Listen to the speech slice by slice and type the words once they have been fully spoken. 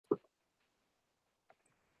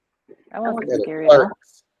That wasn't Get it scary at all.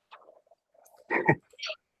 works.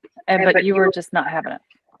 But you were just not having it.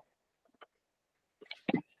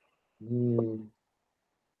 Mm.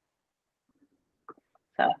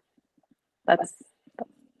 So that's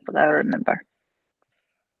what I remember.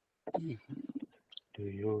 Do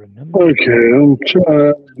you remember? Okay, I'm trying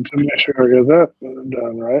to make sure I get that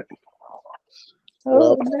done right.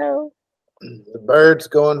 Oh Well, no. the bird's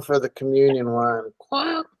going for the communion wine.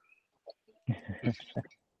 Quack.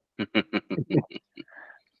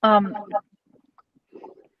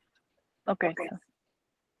 Okay. So,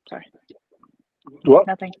 sorry. What?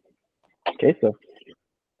 Nothing. Queso.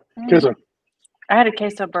 Queso. I had a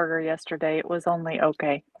queso burger yesterday. It was only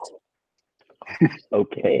okay.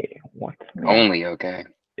 Okay. What? Yeah. Only okay.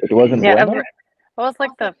 It wasn't Yeah, bueno? it was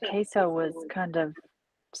like the queso was kind of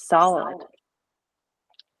solid.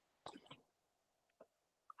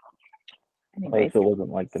 Anyways. So it wasn't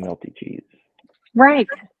like the melty cheese. Right.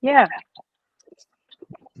 Yeah.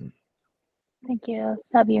 Thank you.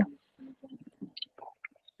 Love you.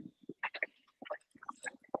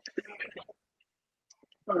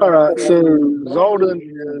 All right, so Zolden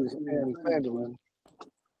is in Phandalin.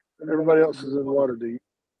 Everybody else is in Waterdeep.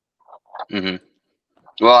 hmm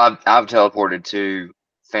Well, I've teleported to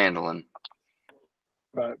Phandalin.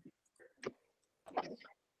 Right.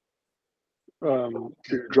 To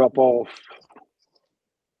drop off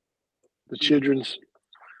the children's.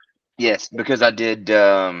 Yes, because I did.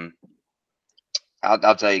 I'll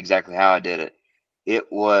tell you exactly how I did it. It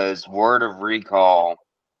was word of recall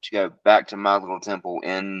to go back to my little temple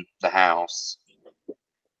in the house,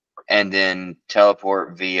 and then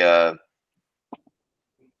teleport via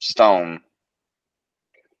stone,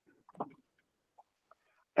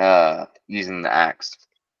 using the axe.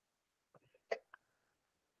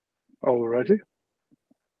 Alrighty.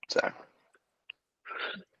 So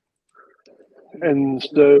And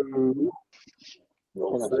so,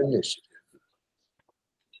 Roll for initiative.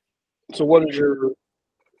 so what is your?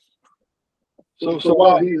 So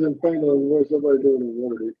while he's in Phandalin, what's somebody doing in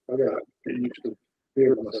Waterdeep? I got to get used to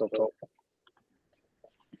hearing myself talk.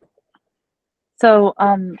 So,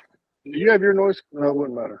 Do you have your noise? No, it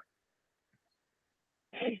wouldn't matter.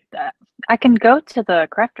 I can go to the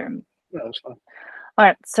craft room. No, it's fine. All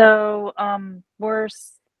right. So, we're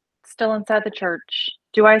still inside the church.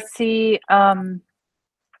 Do I see,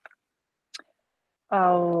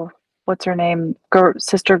 oh, what's her name?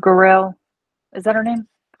 Sister Gorell? Is that her name?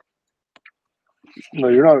 No,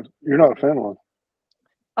 you're not. You're not a Phandalin.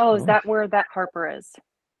 Oh, is that where that Harper is?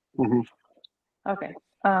 Mm-hmm. Okay.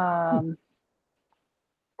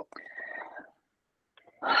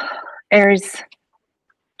 Aries,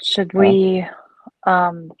 should we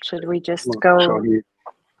just go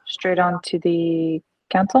straight on to the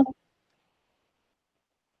council?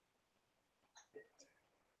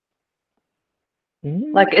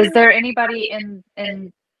 Like, is there anybody in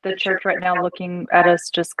the church right now looking at us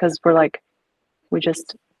just because we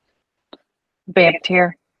just vamped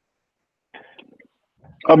here?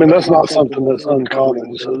 I mean, that's not something that's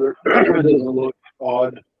uncommon, so it doesn't look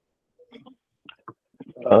odd.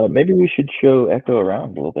 Maybe we should show Echo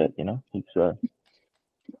around a little bit, you know? He's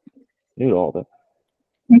new to all this.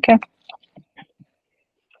 Okay.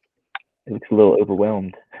 He looks a little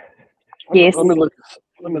overwhelmed. Yes. Let me look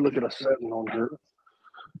at a setting on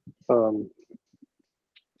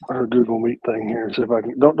her Google Meet thing here and see if I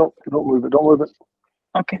can. Don't move it. Don't move it.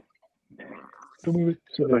 Okay. Don't move it.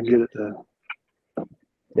 See if I can get it to.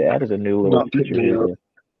 They added a new little Not pick feature me here up. to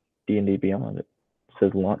D&D Beyond. It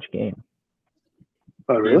says launch game.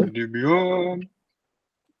 Oh, really?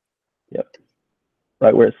 Yep.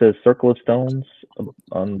 Right where it says Circle of Stones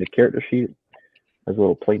on the character sheet, there's a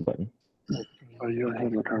little play button. Oh, you don't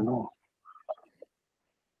have it turned on.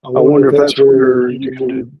 I wonder if that's where you can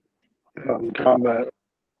do combat.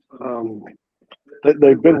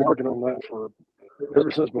 They've been working on that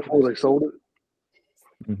ever since before they sold it.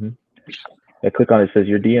 Mm-hmm. I click on it. It says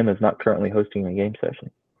your DM is not currently hosting a game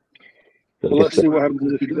session. So Well, let's see what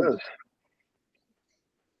happens if he does.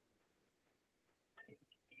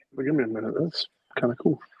 Well, give me a minute. That's kind of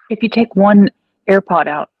cool. If you take one AirPod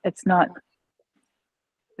out, it's not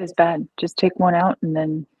as bad. Just take one out and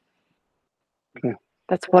then. Okay.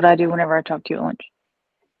 That's what I do whenever I talk to you at lunch.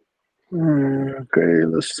 Okay,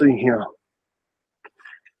 let's see here.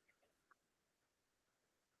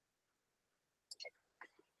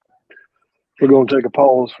 We're going to take a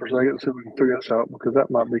pause for a second and see if we can figure this out because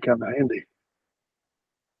that might be kind of handy.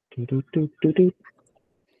 So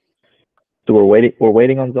we're waiting. We're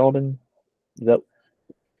waiting on Zolden. Is that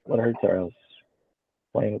what I heard? Sorry, I was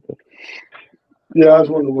playing with it. Yeah, I was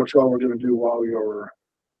wondering what y'all were going to do while you're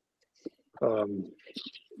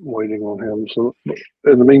Waiting on him. So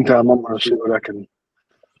in the meantime, I'm going to see what I can.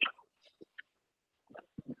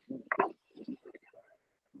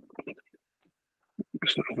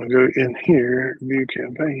 So I'm going to go in here, view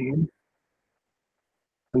campaign,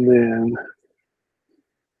 and then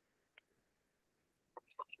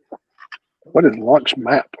what is launch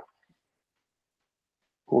map?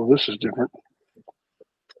 Well, this is different.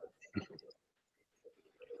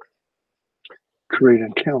 Create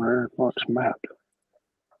encounter, launch map.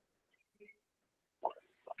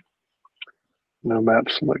 No map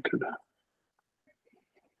selected.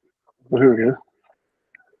 Well, here we go.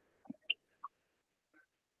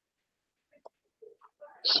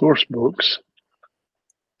 Source books.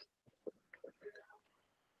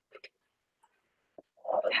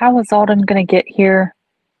 How was Alden gonna get here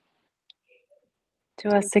to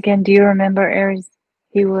us again? Do you remember, Aries?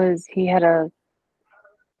 He had a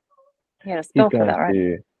He's spell for going that, right?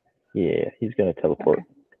 to, yeah, he's going to teleport Okay.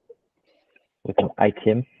 with an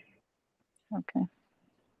item. Okay.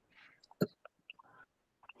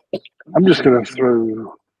 I'm just going to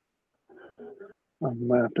throw a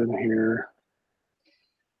map in here.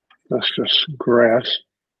 That's just grass.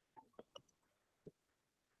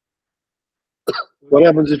 What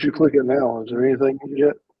happens if you click it now? Is there anything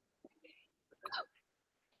yet?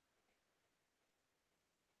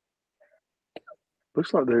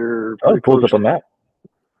 Looks like they're Oh, pretty it pulls close up a map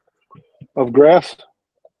of grass.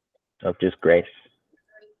 of just grace.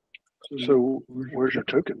 So where's your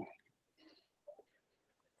token?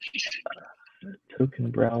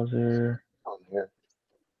 Token browser. On here.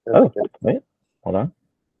 There we Oh, go. wait, hold on.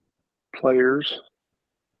 Players.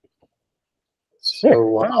 So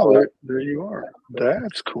Wow, there you are.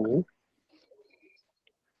 That's cool.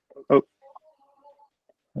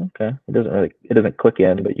 Okay, it doesn't click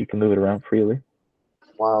in, but you can move it around freely.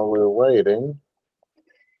 while we're waiting,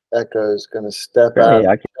 Echo's going to step Apparently,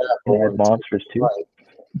 out I of the chapel can add and monsters too. right.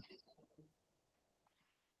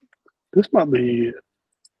 This might be.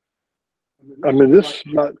 I mean, this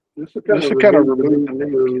might. This is kind of removed the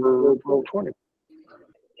need for Roll20.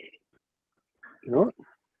 You know what?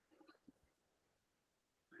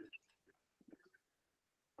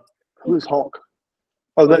 Who's Hawk?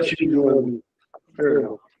 Oh, that's you doing. There you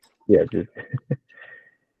go. Yeah, just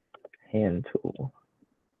hand tool.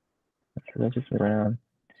 So that's just around.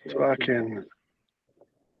 So I can.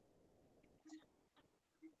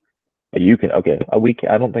 You can okay.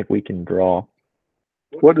 I don't think we can draw.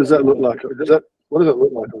 What does that look like? What does it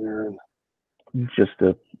look like on your end? Just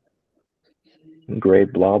a gray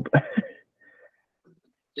blob.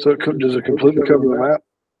 So does it completely cover the map?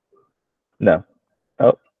 No.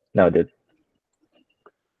 Oh, no, it did.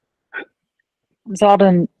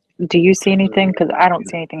 Zalden, do you see anything? Because I don't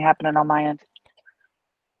see anything happening on my end.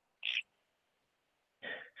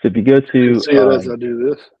 So if you go to, See it as I do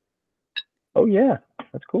this. oh yeah,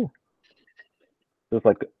 that's cool. So it's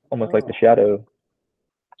like almost like the shadow,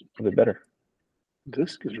 a bit better.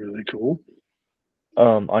 This is really cool.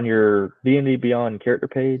 On your D&D Beyond character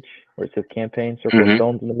page where it says campaign, circle of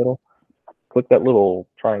stones in the middle, click that little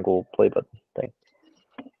triangle play button thing.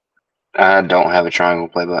 I don't have a triangle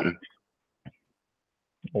play button.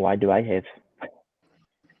 Why do I have?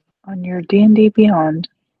 On your D&D Beyond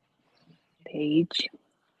page.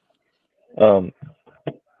 Where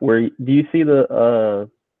do you see the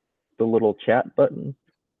little chat button?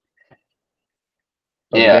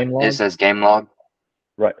 Yeah, game log? it says game log.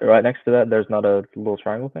 Right next to that, there's not a little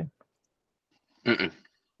triangle thing? Mm-mm.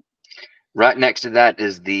 Right next to that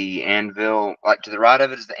is the anvil. Like to the right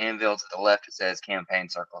of it is the anvil. To the left it says campaign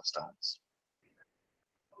circle of stones.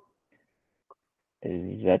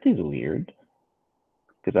 That is weird.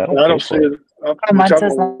 Because I I don't see it. Oh, mine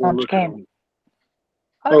says launch game.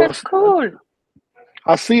 Oh, that's cool.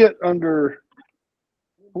 I see it under.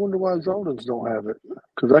 I wonder why Zoldens don't have it.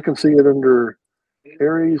 Because I can see it under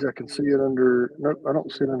Aries. I can see it under. No, I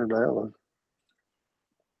don't see it under Diallo.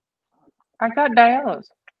 I got Diallo's.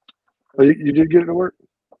 Oh, you did get it to work?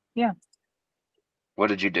 What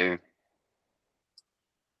did you do?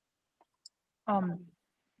 I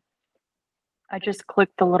just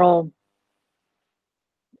clicked the little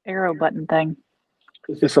arrow button thing.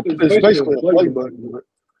 It's basically a play button. But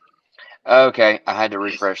Okay, I had to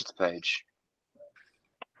refresh the page.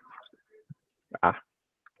 so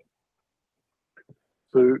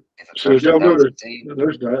If So if y'all go to- 13,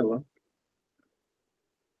 there's Diallo.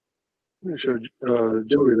 Let me show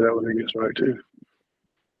Joey that when he gets back too.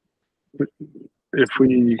 If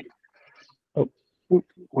we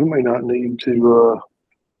may not need to.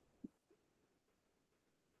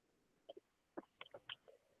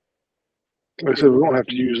 Like I said, we won't have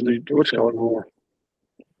to use the what's called more.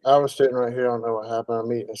 I was sitting right here. I don't know what happened.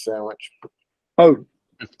 I'm eating a sandwich. Oh,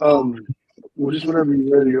 well, just whenever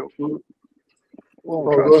you're ready. Well, Oh,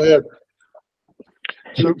 go ahead.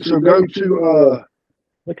 So go to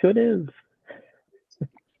Look who it is.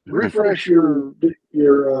 refresh your.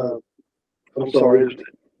 I'm sorry.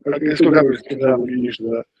 I guess go have to get used to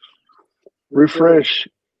that. Refresh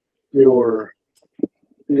your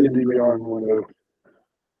D&D Beyond window.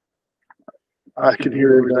 I can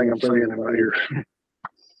hear everything I'm saying in my ear.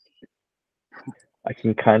 I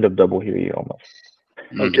can kind of double hear you almost.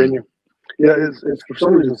 Oh, can you? Yeah, it's for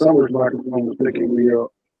some reason Summer's microphone is picking me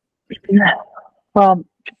up. Well,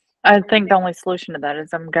 I think the only solution to that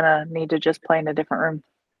is I'm gonna need to just play in a different room.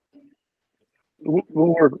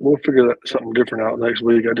 We'll figure that something different out next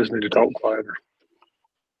week. I just need to talk quieter.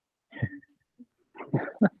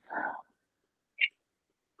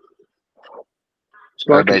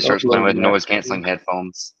 So I can Everybody's starts playing upload with that. noise canceling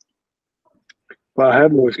headphones. Well, I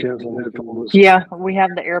have noise canceling headphones. Yeah, we have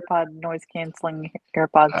the AirPod noise canceling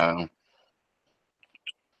AirPods. Oh.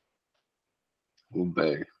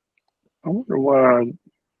 Boo. I wonder why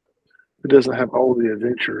it doesn't have all the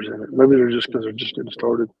adventures in it. Maybe they're just because they're just getting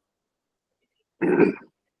started.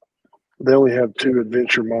 They only have 2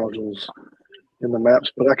 adventure modules in the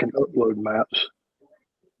maps, but I can upload maps.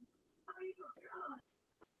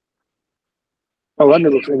 Oh, I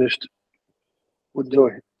never finished with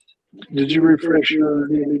Joy. Did you refresh your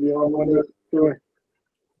D&D Beyond window, Joy?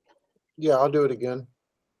 Yeah, I'll do it again.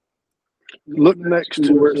 Look next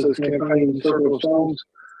to where it says Campaign Circle of Stones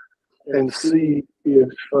and see if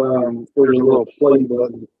there's a little play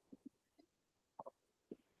button.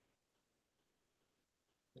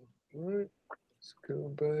 All right. Let's go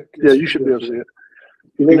back. Yeah, you should be able to see it.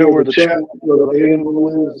 You know where the chat, where the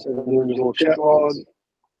anvil is, and there's a little chat log.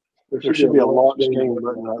 There should be a launch game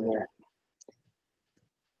button right there.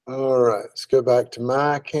 All right. Let's go back to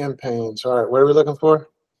my campaigns. All right. What are we looking for?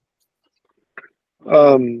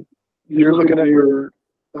 You're looking at your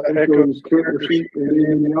Echo's character sheet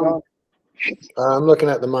in Beyond. I'm looking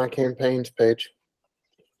at the My Campaigns page.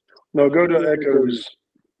 No, go to Echo's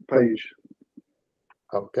page.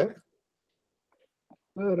 Okay.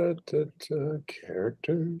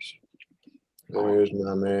 Characters. There's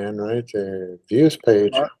my man right there. Views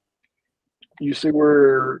page. You see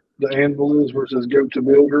where the anvil is, where it says "Go to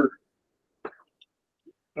Builder,"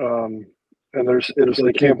 and it'll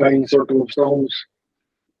say "Campaign Circle of Stones."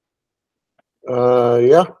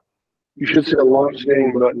 Yeah. You should see a launch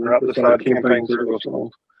game button right beside Campaign Circle of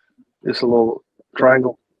Stones. It's a little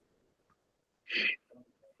triangle.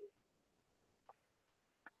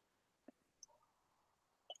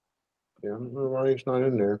 Yeah, I don't know why he's not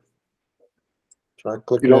in there. Try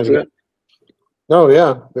clicking You don't see it? No,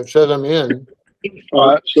 yeah. It says I'm in. All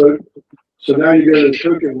right, so now you go to the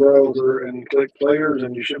token browser and click players,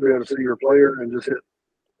 and you should be able to see your player, and just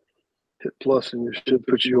hit plus, and it should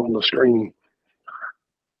put you on the screen.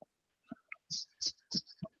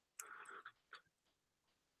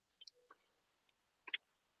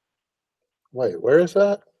 Wait, where is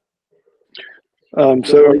that?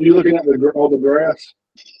 So are you looking at all the grass?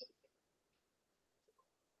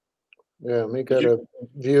 Yeah, let me go to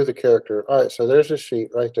view the character. All right, so there's a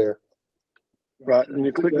sheet right there. Right, and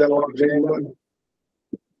you click that launch game button.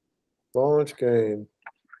 Launch game.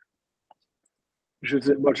 You should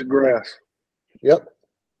see a bunch of grass. Yep.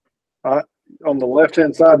 On the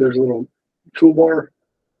left-hand side, there's a little toolbar.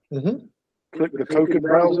 Mm-hmm. Click the token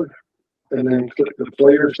browser, and then click the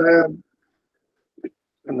players tab,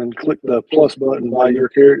 and then click the plus button by your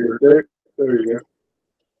character. There you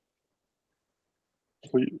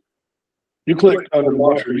go. You click under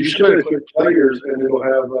launcher. You should have clicked players, and it'll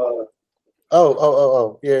have.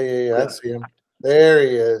 Oh. Yeah. I see him. There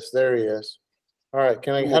he is. There he is. All right.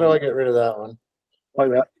 How do I get rid of that one? Like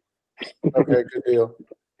that. Okay, good deal.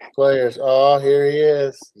 Players. Oh, here he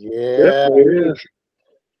is. Yeah. Yep, there it is.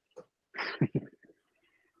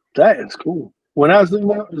 That is cool. When I zoom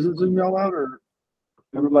out, does it zoom y'all out, or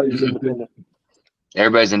everybody's independent?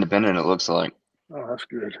 Everybody's independent, it looks like. Oh, that's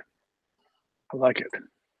good. I like it.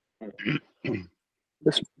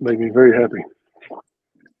 This made me very happy.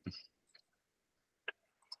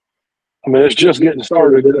 I mean, it's just getting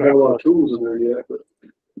started. They don't have a lot of tools in there yet, but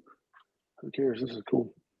who cares? This is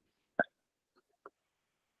cool.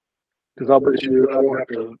 Because I'll bet you I don't have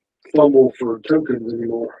to fumble for tokens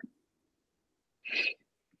anymore.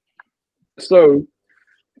 So,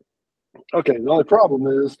 okay, the only problem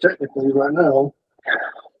is technically right now,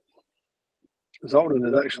 Zolden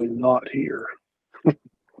is actually not here.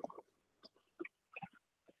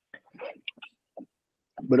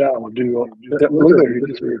 But I would do that. Look there, he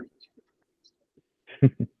disappeared.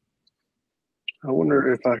 I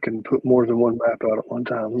wonder if I can put more than one map out at one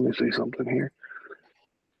time. Let me see something here.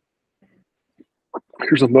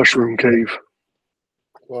 Here's a mushroom cave.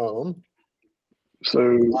 Well, So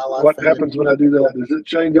While I what finish- happens when I do that? Does it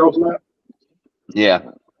change y'all's map? Yeah.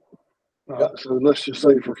 So let's just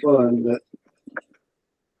say for fun that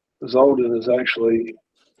Zolden is actually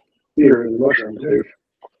here in the mushroom cave,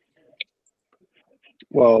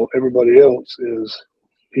 while everybody else is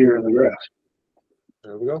here in the grass.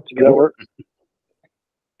 there we go. Does that work?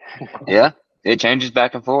 Yeah. It changes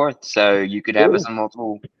back and forth. So you could have us in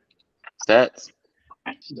multiple sets.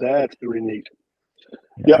 That's pretty neat.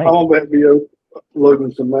 Yeah, Nice. I'm on that video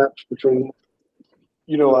loading some maps between.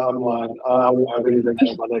 You know, I'm lying. I won't have anything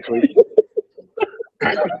done by next week.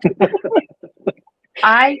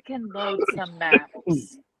 I can load some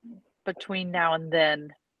maps between now and then.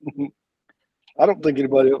 I don't think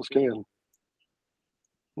anybody else can.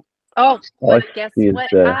 Oh, All I but guess see is what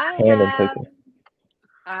the I hand and have? token.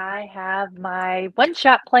 I have my one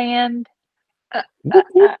shot planned.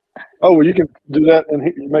 Oh, well, you can do that and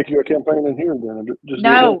make you a campaign in here then. Just do it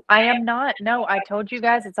No, I am not. No, I told you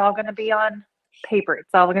guys it's all going to be on paper. It's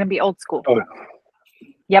all going to be old school. Oh.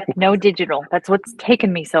 Yep, no digital. That's what's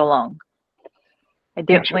taken me so long. I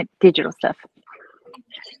didn't Gotcha. want digital stuff.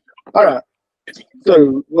 All right.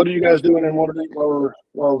 So, what are you guys doing in Waterdeep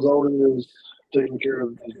while Zolden is taking care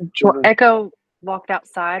of the Well, children? Echo walked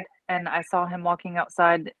outside, and I saw him walking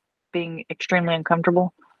outside being extremely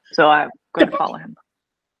uncomfortable. So I'm going to follow him.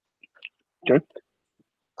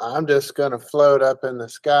 I'm just gonna float up in the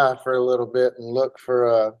sky for a little bit and look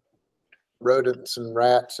for rodents and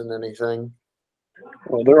rats and anything.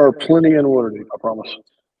 Well, there are plenty in Waterdeep, I promise.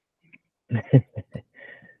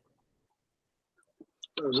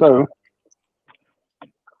 So,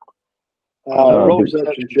 roll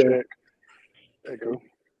perception check. Echo.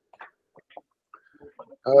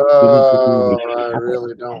 Oh, I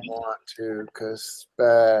really don't want to, because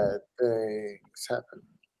bad things happen.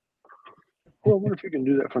 Well, what if you can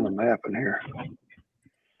do that from the map in here?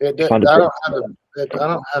 I Find a don't have I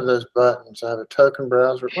don't have those buttons. I have a token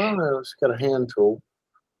browser. Well, no, it's got a hand tool.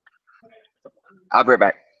 I'll be right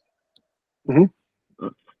back.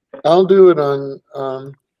 I'll do it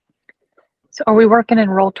on. So are we working in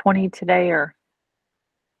Roll20 today, or?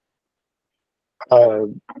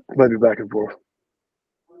 Maybe back and forth.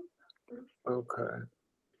 Okay.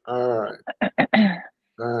 All right.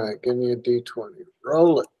 All right. Give me a D20.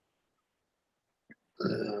 Roll it.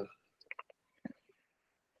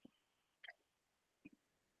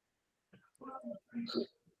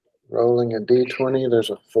 Rolling a D20. There's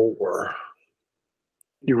a 4.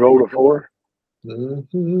 You rolled a 4, Mhm.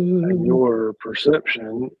 and your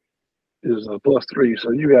perception is a +3,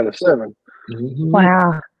 so you got a 7. Mhm.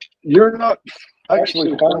 Wow. You're not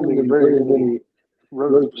actually finding very many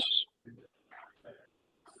rodents.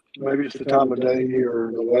 Maybe it's the time of day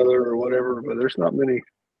or the weather or whatever, but there's not many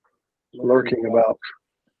lurking about.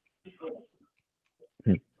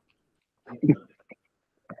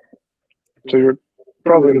 So you're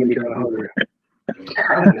probably going to be kind of hungry.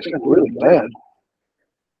 Man, it's getting really bad.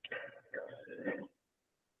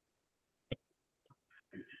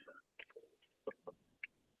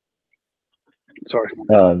 Sorry.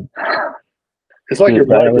 It's like your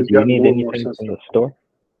mic Diana, has do you gotten a need little more anything from sensitive. the store?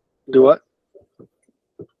 Do what?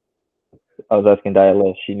 I was asking Diana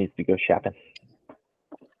if she needs to go shopping.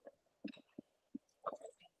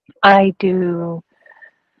 I do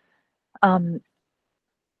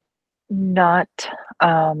not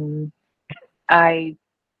I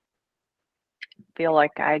feel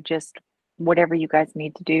like I just whatever you guys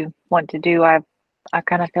need to do, want to do, I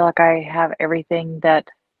kind of feel like I have everything that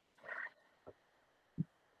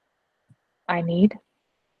I need.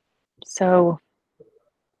 So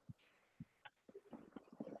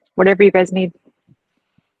whatever you guys need.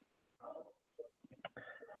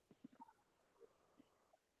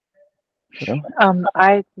 Yeah.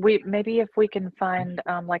 We maybe if we can find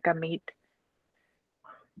like a meat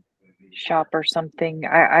shop or something.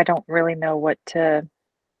 I don't really know what to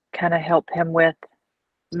kind of help him with.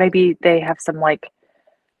 Maybe they have some like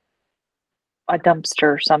a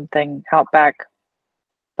dumpster or something out back,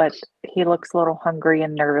 but he looks a little hungry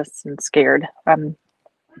and nervous and scared. I want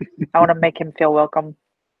to make him feel welcome.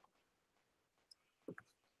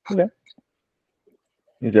 Okay.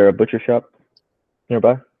 Is there a butcher shop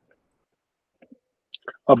nearby?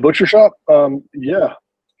 A butcher shop? Yeah.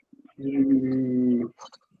 You,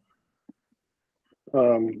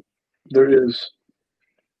 there is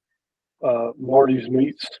Marty's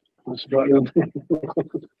Meats. That's about it.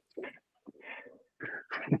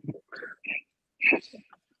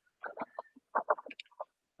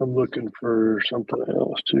 I'm looking for something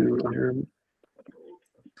else too here.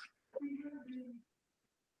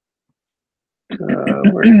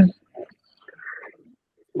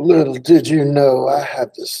 Little did you know I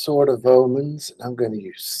have the Sword of Omens, and I'm going to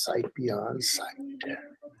use Sight Beyond Sight.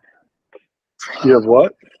 You have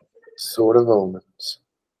what? Sword of Omens.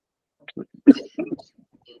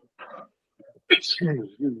 Excuse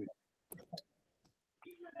me.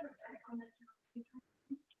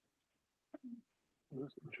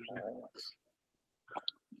 That's interesting.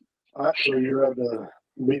 All right, so you're at the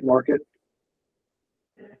meat market.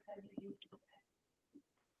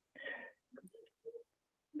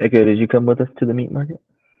 Echo, did you come with us to the meat market?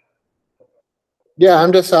 Yeah,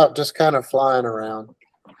 I'm just out, just kind of flying around.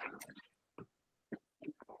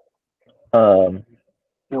 I'm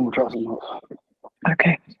gonna try something else.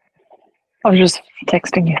 Okay. I was just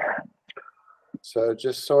texting you. So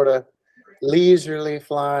just sort of leisurely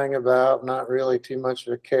flying about, not really too much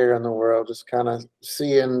of a care in the world, just kind of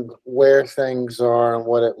seeing where things are and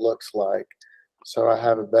what it looks like. So I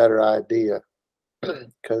have a better idea.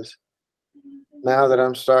 Because now that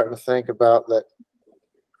I'm starting to think about that,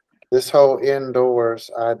 this whole indoors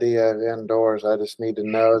idea of indoors, I just need to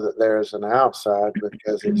know that there's an outside,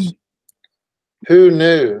 because it's who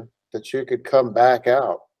knew that you could come back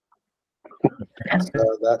out.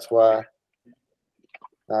 So that's why,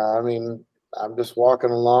 I mean, I'm just walking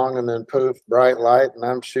along and then poof, bright light, and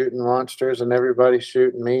I'm shooting monsters and everybody's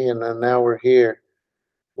shooting me, and then now we're here.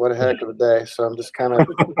 What a heck of a day. So I'm just kind of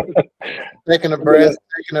taking a breath,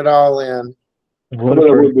 taking it all in. What That a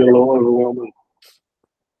would first. be a little overwhelming.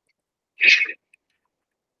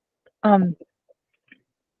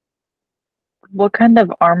 What kind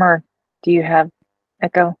of armor do you have,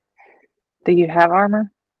 Echo? Do you have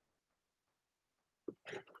armor?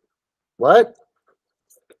 What?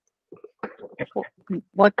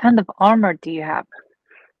 What kind of armor do you have?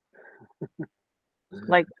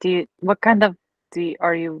 Like,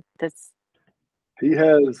 are you this? He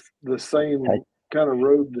has the same Right. kind of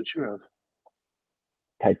robe that you have.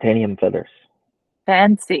 Titanium feathers.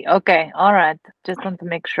 Fancy. Okay, all right. Just want to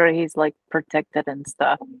make sure he's like protected and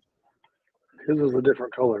stuff. His is a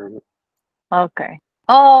different color. Okay.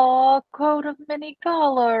 Oh, coat of many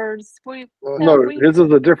colors. No, his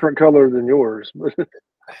is a different color than yours.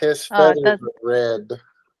 His feathers that's- are red.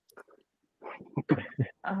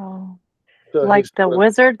 Oh, So like he's the sort of-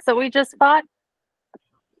 wizards that we just fought?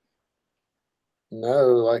 No,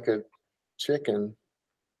 like a chicken.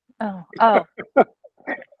 Oh.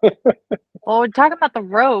 Well, we're talking about the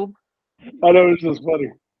robe. I know, it's just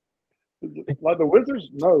funny. Like the wizards?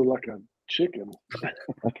 No, like a chicken.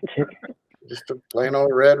 Like a chicken. Just a plain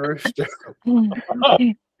old red rooster.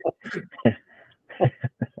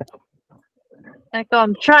 Echo,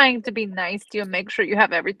 I'm trying to be nice to you and make sure you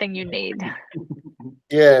have everything you need.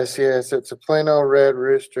 Yes, it's a plain old red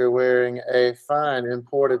rooster wearing a fine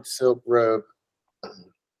imported silk robe.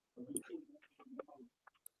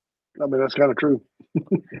 I mean, that's kind of true.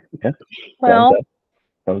 Well,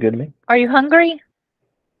 Sounds good to me. are you hungry?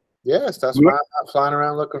 Yes, that's why I'm not flying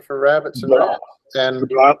around looking for rabbits and Blah. rats. And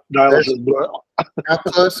Dallas is blah. how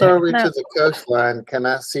close are we No. to the coastline? Can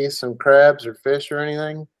I see some crabs or fish or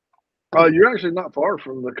anything? You're actually not far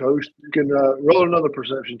from the coast. You can roll another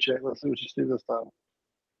perception check. Let's see what you see this time.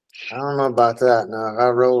 I don't know about that. Now, if I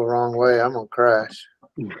roll the wrong way, I'm gonna crash.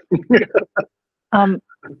 Um,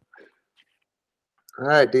 All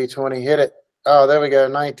right, D20, hit it. Oh, there we go,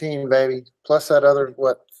 19, baby. Plus that other,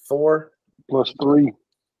 what, 4? Plus 3.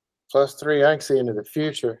 Plus 3, I can see into the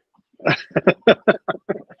future.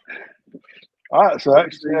 All right, so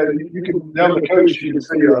actually, you can down the coast. You can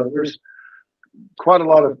see there's quite a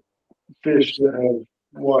lot of fish that have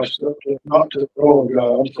washed up. Not to. Oh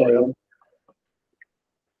God, I'm sorry. I'm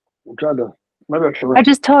trying to. Maybe I should. I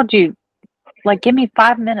just told you, like, give me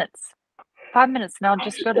 5 minutes. 5 minutes, and I'll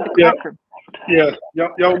just go to the Yeah. clock room. Yeah,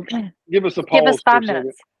 y'all give us a pause. Give us for a 5 second.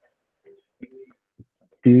 minutes.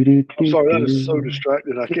 I'm sorry, that is so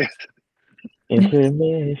distracted. I can't.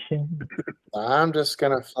 Intermission. I'm just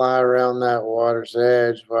gonna fly around that water's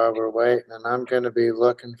edge while we're waiting, and I'm gonna be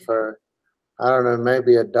looking for, I don't know,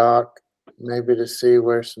 maybe a dock, maybe to see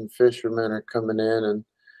where some fishermen are coming in, and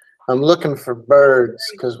I'm looking for birds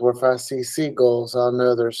because if I see seagulls, I'll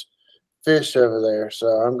know there's fish over there. So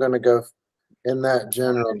I'm gonna go in that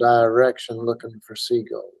general direction looking for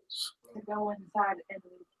seagulls. To go inside and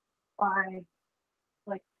buy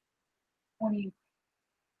like 20,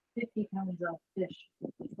 50 pounds of fish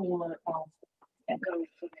for Echo,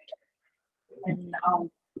 and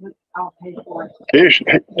I'll pay for it. Fish.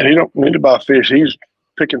 He don't need to buy fish. He's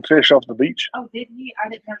picking fish off the beach. Oh, did he? I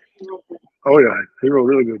didn't know he rolled it. Oh yeah, he rolled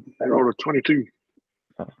really good. He rolled a 22.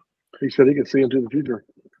 He said he could see into the future.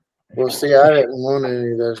 Well, see, I didn't want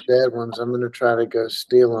any of those dead ones. I'm gonna try to go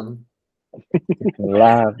steal them.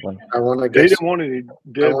 Live one. I want to He get didn't want any I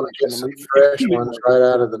dead want ones to get from some the fresh ones right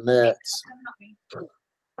out of the nets.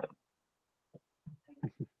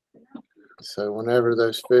 So whenever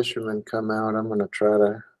those fishermen come out, I'm going to try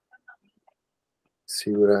to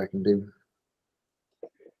see what I can do.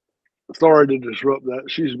 Sorry to disrupt that.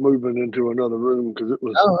 She's moving into another room because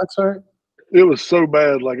Oh, that's all right. it was so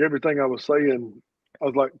bad. Like everything I was saying, I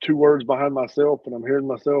was like 2 words behind myself, and I'm hearing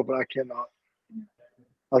myself, and I cannot.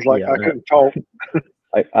 I was like, Yeah, I couldn't talk.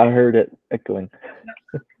 I heard it echoing.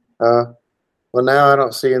 Well, now I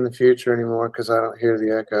don't see in the future anymore because I don't hear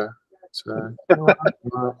the echo. So. Wah,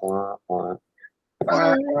 wah, wah.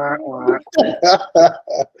 Wah, wah, wah.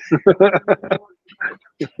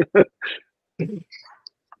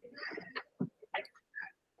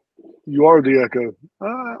 You are the echo.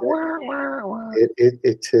 Wah, wah, wah. It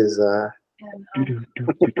is.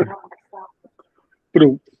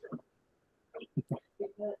 Ba-dum.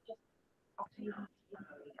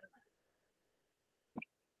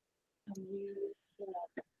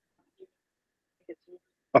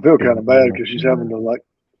 I feel kind of bad because she's having to like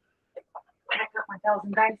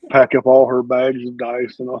pack up all her bags of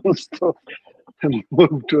dice and all this stuff and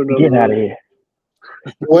move to another Get out of room. here.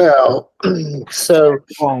 Well, so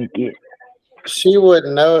Come on, get. she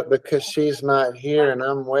wouldn't know it because she's not here, and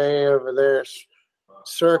I'm way over there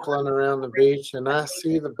circling around the beach, and I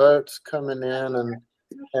see the boats coming in,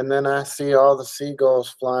 and then I see all the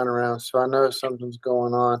seagulls flying around, so I know something's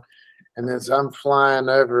going on. And as I'm flying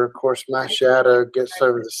over, of course, my shadow gets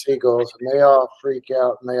over the seagulls, and they all freak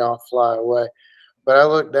out and they all fly away. But I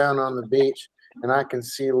look down on the beach, and I can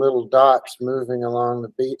see little dots moving along the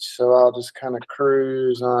beach, so I'll just kind of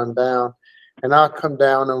cruise on down. And I'll come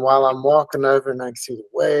down, and while I'm walking over, and I can see the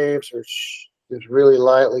waves are just really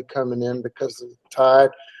lightly coming in because of the tide.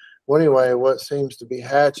 Well, anyway, what seems to be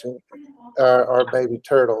hatching are baby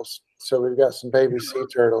turtles. So we've got some baby sea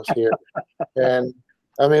turtles here. And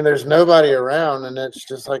I mean, there's nobody around, and it's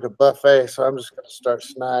just like a buffet. So I'm just going to start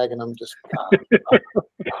snagging them. Just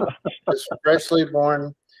freshly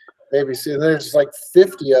born baby sea. There's like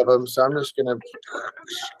 50 of them, so I'm just going to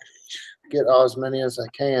get as many as I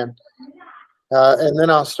can, and then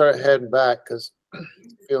I'll start heading back because I'm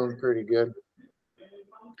feeling pretty good.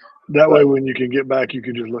 That way, when you can get back, you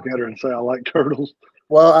can just look at her and say, I like turtles.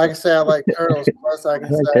 Well, I can say I like turtles. Plus, I can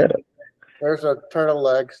Like say that. there's a turtle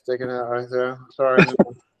leg sticking out right there. Sorry.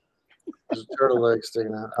 There's a turtle leg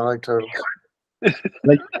sticking out. I like turtles. That's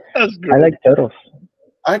good. I like turtles.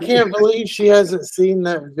 I can't believe she hasn't seen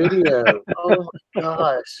that video. Oh my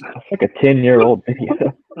gosh. It's like a 10-year-old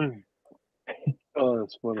video. Oh,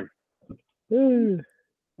 that's funny.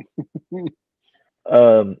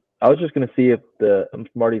 I was just gonna see if the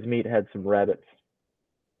Marty's meat had some rabbits.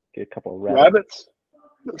 Get a couple of rabbits. Rabbits?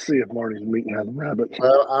 Let's see if Marty's meeting has rabbits.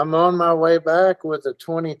 Well, I'm on my way back with a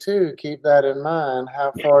 22. Keep that in mind.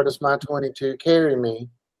 How far does my 22 carry me?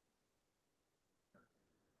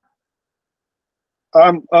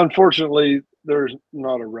 Unfortunately, there's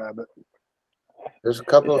not a rabbit. There's a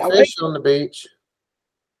couple of fish on the beach.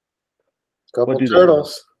 A couple What do of they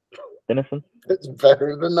turtles. Venison? It's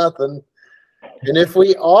better than nothing. And if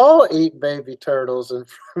we all eat baby turtles in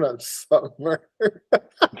front of Summer,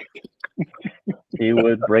 He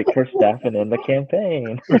would break her staff and end the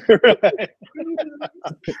campaign.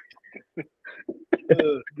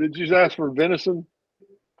 Did you ask for venison?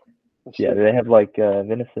 Yeah, do they have like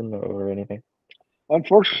venison or anything?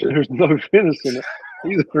 Unfortunately, there's no venison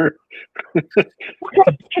either.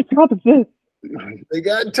 What is this? they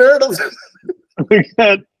got turtles.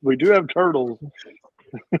 We do have turtles.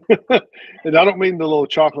 And I don't mean the little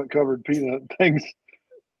chocolate covered peanut things.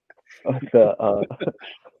 The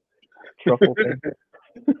truffle thing.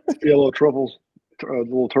 Yellow truffles,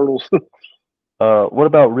 little turtles. What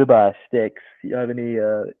about ribeye sticks? You have any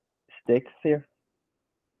sticks here?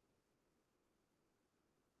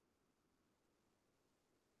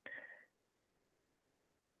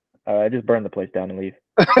 I just burned the place down and leave.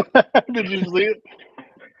 Did you see it?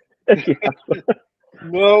 Yeah.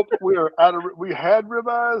 Nope. We are out of. We had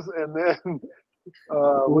ribeyes, and then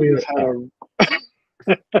we just had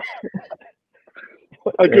a.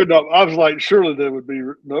 I could not. I was like, surely there would be.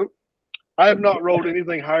 Nope. I have not rolled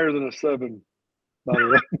anything higher than a 7. By the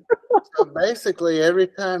way. So basically, every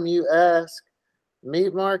time you ask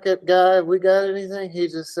meat market guy, we got anything? He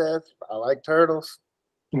just says, I like turtles.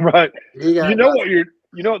 Right. He got You know what you're.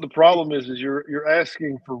 You know what the problem is you're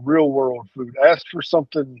asking for real world food. Ask for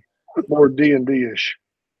something more D&D-ish.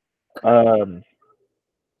 Do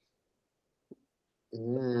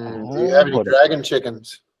you have any dragon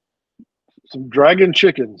chickens? Some dragon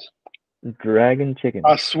chickens. Dragon chicken.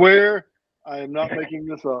 I swear I am not making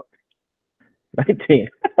this up. 19.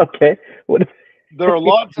 Okay. What? There are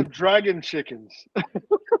lots of dragon chickens.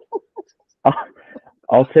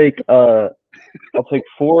 I'll take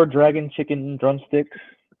 4 dragon chicken drumsticks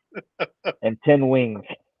and 10 wings.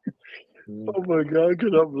 Oh my God, I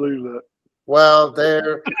could not believe that. Well,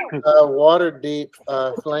 they're water deep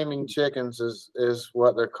flaming chickens is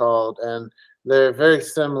what they're called, and they're very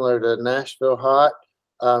similar to Nashville hot,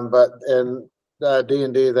 but in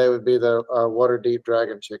D&D they would be the water deep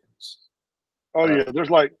dragon chickens. Oh yeah, they're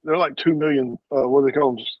like 2 million. What do they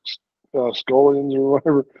call them? Scullions or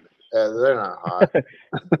whatever. They're not hot.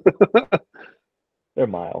 They're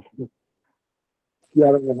mild. Yeah,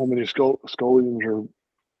 I don't know how many scullions are.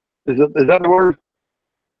 Is that the word?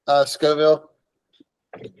 Scoville.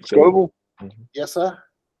 Scoville? Yes, sir.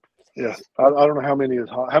 Yeah, I don't know how many is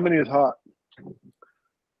hot. How many is hot?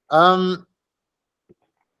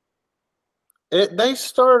 They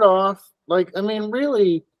start off like, I mean,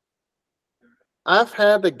 really, I've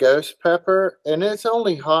had the ghost pepper, and it's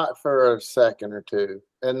only hot for a second or two,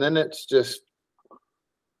 and then it's just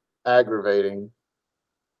aggravating.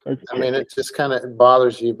 I mean, it just kind of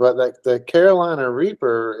bothers you. But like the Carolina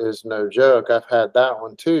Reaper is no joke. I've had that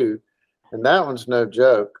one too, and that one's no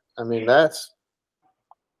joke. I mean, that's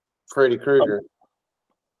Freddy Krueger.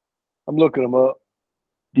 I'm looking them up.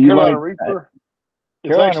 Do you Carolina like Reaper? It's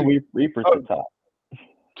Carolina actually Reaper's the top?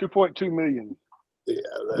 2.2 million. Yeah,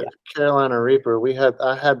 the Carolina Reaper.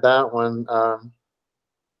 I had that one.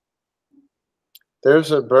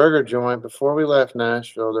 There's a burger joint before we left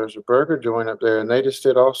Nashville. There's a burger joint up there, and they just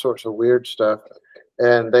did all sorts of weird stuff.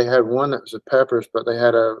 And they had one that was a peppers, but they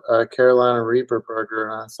had a Carolina Reaper burger,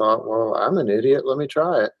 and I thought, well, I'm an idiot. Let me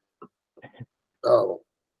try it. Oh,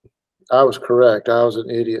 I was correct. I was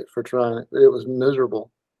an idiot for trying it. It was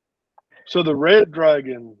miserable. So the red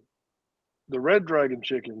dragon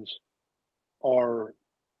chickens are,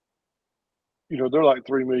 they're like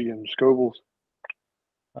 3 million Scovilles.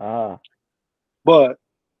 Ah, But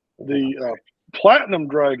the platinum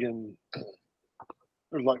dragon,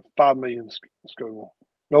 there's like 5 million Scoville.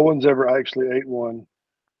 No one's ever actually ate one,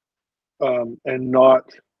 and not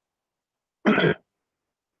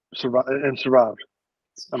survived.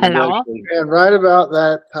 I mean, Hello? actually, And right about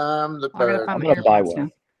that time, the I gotta bird. find I'm my gonna buy AirPods one.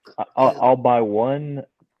 now. I'll buy 1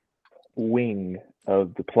 wing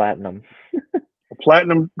of the platinum. a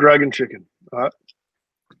platinum dragon chicken.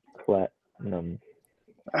 Platinum.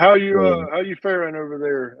 How you faring over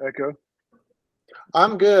there, Echo?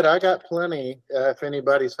 I'm good. I got plenty. If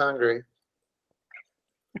anybody's hungry,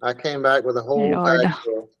 I came back with a whole Lord. bag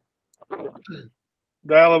full.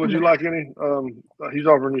 Dalla, would you like any? He's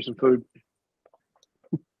offering you some food.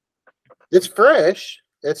 It's fresh.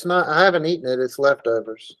 It's not. I haven't eaten it. It's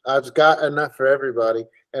leftovers. I've got enough for everybody,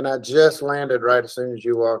 and I just landed right as soon as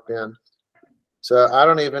you walked in. So I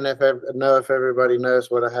don't even know if everybody knows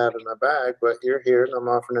what I have in my bag, but you're here, and I'm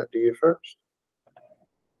offering it to you first.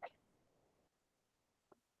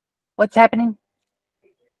 What's happening?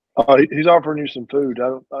 He's offering you some food.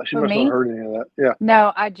 She For must me? not have heard any of that. Yeah.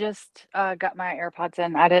 No, I just got my AirPods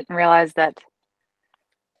in. I didn't realize that.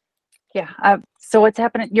 Yeah. So what's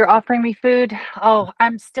happening? You're offering me food? Oh,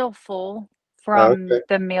 I'm still full from Okay.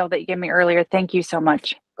 the meal that you gave me earlier. Thank you so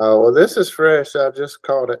much. Oh, well, this is fresh. I just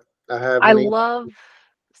caught it. I haven't I eaten. love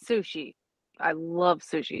sushi. I love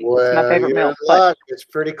sushi. It's my Well, favorite you're meal. in But luck. It's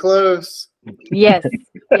pretty close. yes,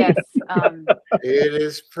 yes. It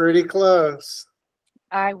is pretty close.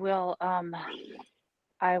 I will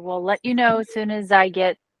let you know as soon as I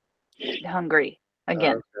get hungry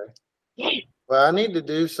again. Okay. Well, I need to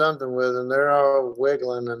do something with them. They're all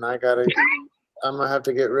wiggling, and I'm gonna have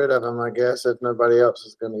to get rid of them, I guess, if nobody else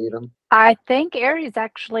is gonna eat them. I think Aries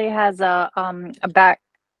actually has a back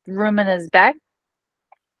room in his back.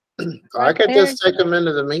 I could just take them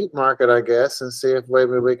into the meat market, I guess, and see if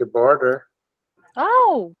maybe we could barter.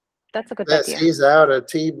 Oh, that's a good Yes, idea. he's out of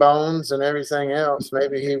T-bones and everything else.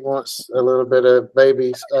 Maybe he wants a little bit of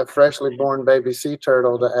freshly born baby sea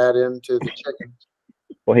turtle to add into the chicken.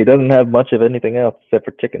 Well, he doesn't have much of anything else except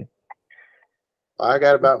for chicken. I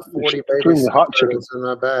got about 40 baby Between sea the hot turtles in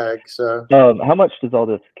my bag, so. How much does all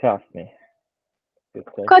this cost me?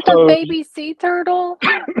 Got So- a baby sea turtle?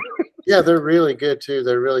 Yeah, they're really good too.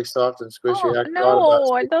 They're really soft and squishy. Oh, I thought no,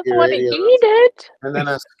 about I don't 60 or want to 80 of eat them. it. And then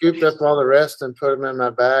I scooped up all the rest and put them in my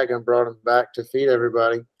bag and brought them back to feed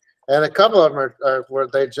everybody. And a couple of them are where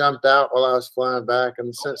they jumped out while I was flying back.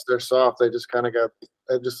 And since they're soft, they just kind of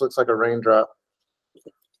it just looks like a raindrop.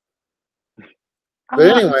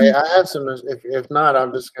 But anyway, I have some. If not,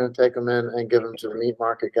 I'm just going to take them in and give them to the meat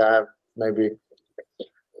market guy. Maybe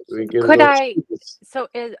we get. Could I? So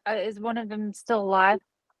is one of them still alive?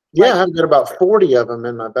 Yeah, I've got about 40 of them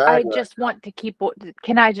in my bag. I right just want to keep.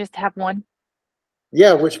 Can I just have one?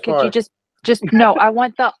 Yeah, which Could part? you just no? I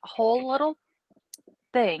want the whole little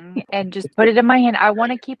thing and just put it in my hand. I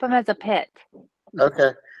want to keep him as a pet.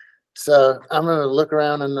 Okay. So I'm gonna look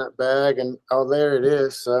around in that bag and oh, there it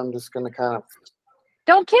is. So I'm just gonna kind of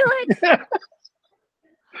Don't kill it.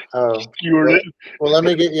 oh Skewered well, it. well, let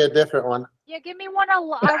me get you a different one. Yeah, give me one. I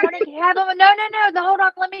want to have him. No. Hold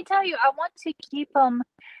on. Let me tell you. I want to keep him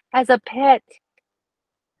as a pet.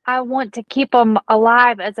 I want to keep him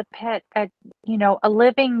alive as a pet, a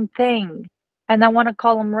living thing. And I want to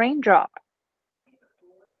call him Raindrop.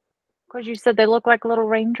 Because you said they look like little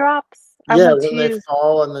raindrops. I Yeah, want when they to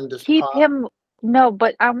fall and then just keep pop. him. No,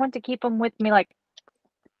 but I want to keep him with me like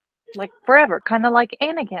forever, kind of like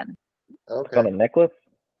Anakin. It's on a Okay. necklace.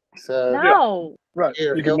 So No. Right.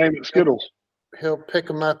 Here, You can name it Skittles. he'll pick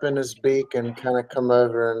them up in his beak and kind of come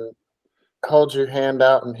over and hold your hand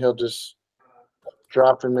out, and he'll just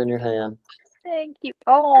drop them in your hand. Thank you.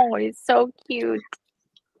 Oh, he's so cute.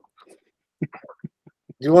 Do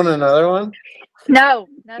you want another one? No,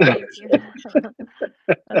 thank you.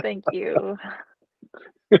 No, thank you.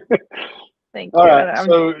 Thank All you. right. I'm-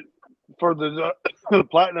 So for the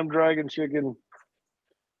platinum dragon chicken,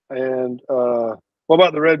 and what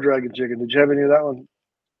about the red dragon chicken? Did you have any of that one?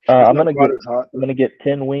 I'm It's not gonna quite get as hot. I'm gonna get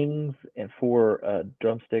 10 wings and 4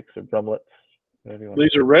 drumsticks or drumlets. Whatever you want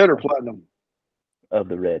These are red or platinum of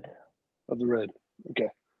the red. of the red. Okay.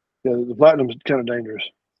 Yeah, the platinum's kind of dangerous.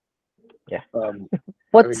 Yeah.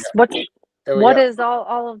 what's There we what go. is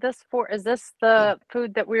all of this for? Is this the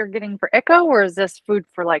food that we're getting for Echo, or is this food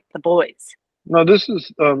for like the boys? No, this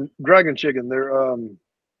is dragon chicken. They're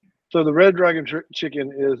so the red dragon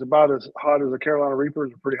chicken is about as hot as the Carolina Reaper.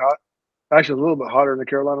 It's pretty hot. Actually, a little bit hotter than the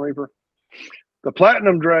Carolina Reaper. The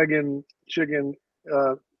platinum dragon chicken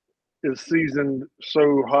is seasoned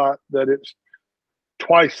so hot that it's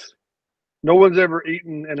twice. No one's ever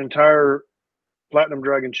eaten an entire platinum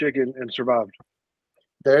dragon chicken and survived.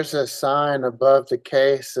 There's a sign above the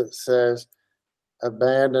case that says,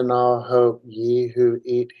 "Abandon all hope, ye who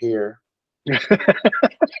eat here."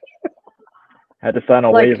 Had to sign a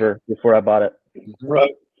Like- waiver before I bought it.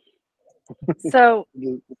 Right. So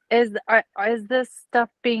is this stuff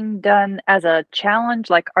being done as a challenge?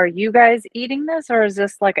 Like, are you guys eating this, or is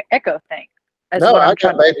this like an Echo thing? Is No, what I I'm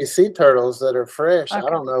got trying. baby sea turtles that are fresh. I Okay.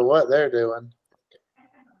 don't know what they're doing.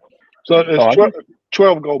 So it's Oh, I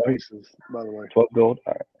 12 gold pieces, by the way. 12 gold.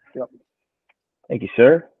 All right. Yep. Thank you,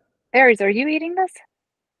 sir. Aries, are you eating this?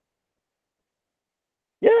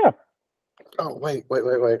 Yeah. Oh, wait.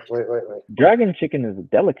 Dragon chicken is a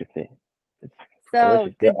delicacy. It's So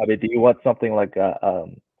delicious. I mean, do you want something like more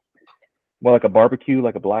like a barbecue,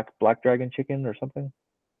 like a black dragon chicken or something?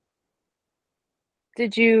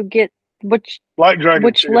 did you get which Black dragon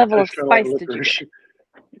Which chicken level of tastes kinda like spice did you licorice.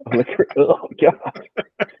 Liquor. Oh god.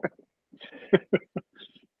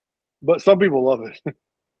 But some people love it.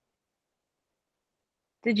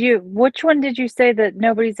 which one did you say that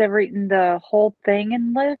nobody's ever eaten the whole thing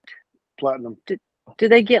and lived? Platinum. Do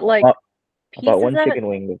they get like About pieces one of chicken it?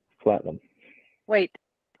 wing with platinum. Wait,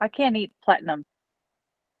 I can't eat platinum.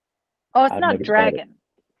 Oh, it's I've not never tried it. dragon.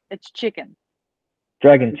 It's chicken.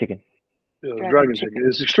 Dragon chicken. Yeah, Dragon dragon chicken. chicken.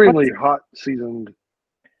 It's extremely hot seasoned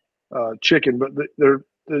chicken, but the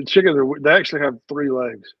chicken they actually have 3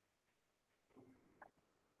 legs.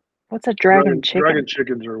 What's a dragon chicken? Dragon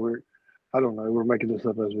chickens are weird. I don't know. We're making this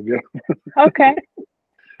up as we go. Okay.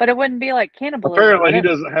 But it wouldn't be like cannibalism. Apparently, would he it?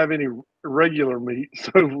 doesn't have any regular meat,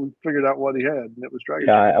 so we figured out what he had, and it was dragon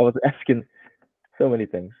Yeah, I was asking so many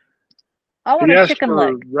things. I want He a asked chicken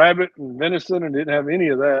for leg. rabbit and venison and didn't have any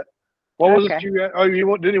of that. What was Okay. it you had? Oh, then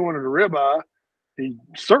he wanted a ribeye. He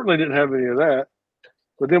certainly didn't have any of that.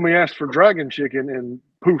 But then we asked for dragon chicken, and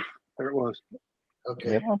poof, there it was.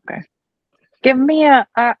 Okay. Yep. Okay. Give me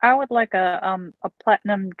I would like a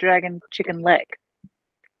platinum dragon chicken leg.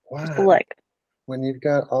 Just a Wow. leg. When you've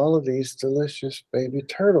got all of these delicious baby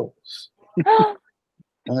turtles. I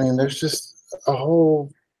mean, there's just a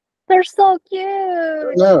whole They're so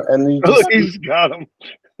cute. no, and you Look, just he's got them.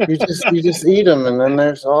 you just eat them, and then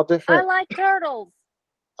there's all I different. like turtles.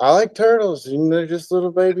 I like turtles. And they're just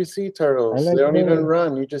little baby sea turtles. like They don't even turtles.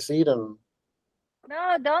 run. You just eat them.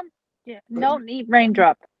 No, don't eat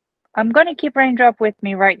Raindrop. I'm gonna keep Raindrop with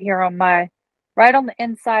me right here right on the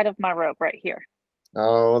inside of my robe right here.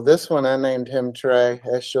 Oh, this one I named him Trey.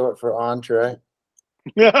 That's short for entree.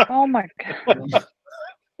 Oh my god.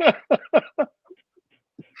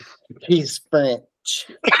 He's French.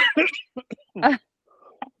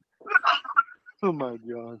 Oh my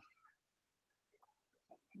god.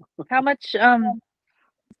 How much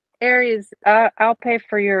Aries, I'll pay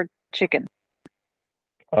for your chicken.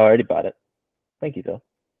 I already bought it. Thank you, though.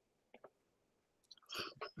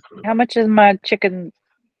 How much is my chicken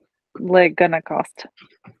leg gonna cost?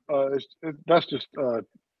 That's just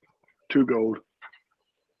 2 gold.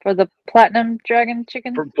 For the platinum dragon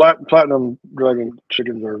chicken? For platinum dragon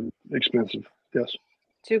chickens are expensive. Yes,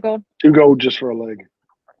 2 gold? 2 gold just for a leg.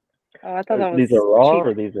 Oh, I thought that was These are raw cheap.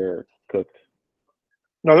 or these are cooked?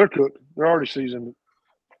 No, they're cooked. They're already seasoned.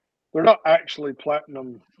 They're not actually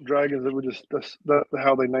platinum dragons. That we just that's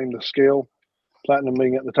how they name the scale. Platinum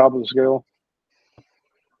being at the top of the scale.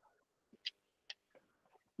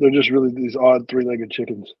 They're just really these odd 3-legged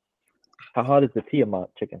chickens. How hot is the Tiamat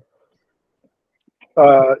chicken?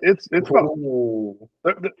 It's about Ooh.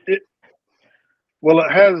 well,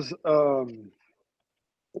 it has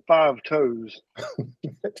 5 toes.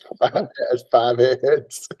 It has 5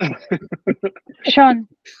 heads. Sean,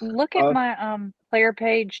 look at Uh, my player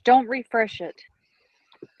page. Don't refresh it.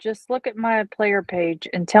 Just look at my player page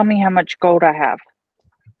and tell me how much gold I have.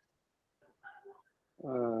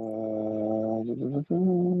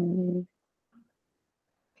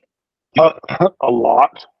 A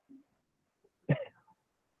lot.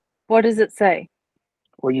 What does it say?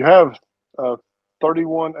 Well, you have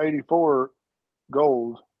 3184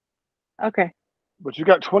 gold, Okay. but you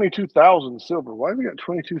got 22,000 silver. Why have you got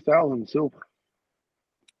 22,000 silver?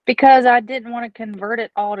 Because I didn't want to convert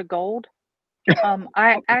it all to gold.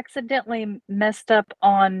 I accidentally messed up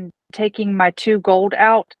on taking my 2 gold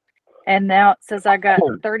out, and now it says I got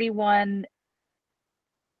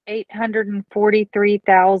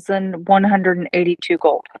 843,182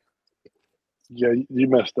 gold. Yeah, you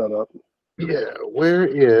messed that up. Yeah, where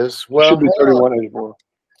is? It Well, should be hold on. 3184.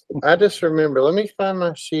 I just remember. Let me find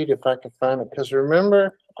my sheet if I can find it. Because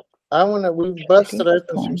remember, we busted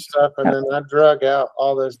open some stuff, and then I drug out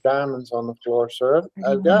all those diamonds on the floor. So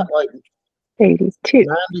I've got like 82.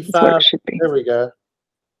 That's what 95. it should be. There we go.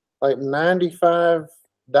 Like 95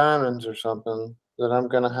 diamonds or something that I'm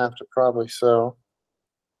gonna have to probably sell.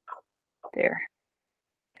 There.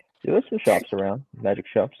 Yeah, there's some shops around, magic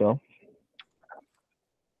shops, though.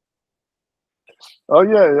 Oh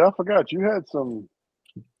yeah, I forgot you had some.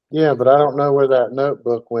 Yeah, but I don't know where that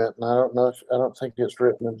notebook went, and I don't think it's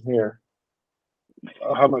written in here.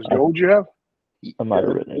 How much gold you have? I might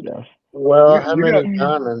have written it down. Well, You- how you many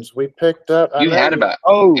got- diamonds we picked up? I You know had about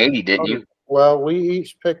Oh, 80, didn't you? Well, we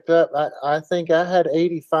each picked up. I think I had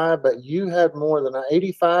 85, but you had more than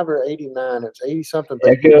 85 or 89. It's 80 something.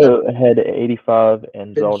 But Echo had 85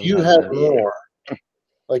 and Zolden you had had 98. more.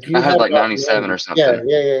 Like you I had like about 97 or 90. something.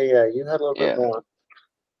 Yeah. You had a little Yeah. bit more.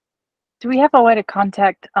 Do we have a way to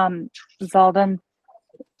contact Zalden?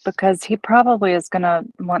 Because he probably is gonna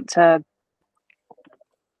want to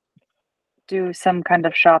do some kind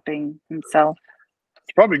of shopping himself.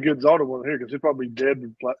 it's probably good Zalda one here because he's probably dead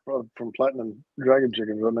from platinum dragon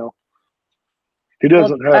chicken right now. He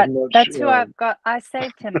doesn't have much. That's who I've got. I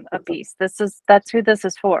saved him a piece. That's who this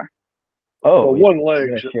is for. Oh, well, yeah. one I'm leg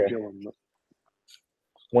gonna shouldn't share. kill him.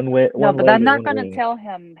 One way. No, One but leg I'm and not one going to wing. tell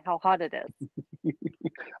him how hot it is.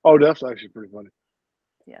 Oh, that's actually pretty funny.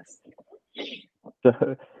 Yes.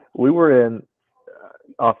 So, we were in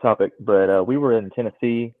off topic, but we were in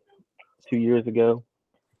Tennessee 2 years ago,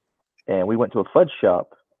 and we went to a fudge shop,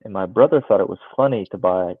 and my brother thought it was funny to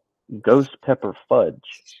buy ghost pepper fudge,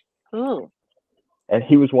 Ooh. and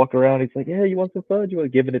he was walking around. He's like, "Yeah, you want some fudge?" You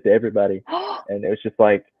want giving it to everybody, and it was just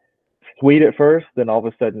like sweet at first, then all of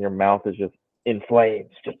a sudden your mouth is just in flames,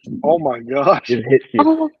 just Oh my gosh! it hits you.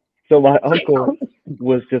 Oh, So my uncle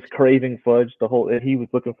was just craving fudge the whole, and he was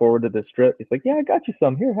looking forward to this trip. He's like, "Yeah, I got you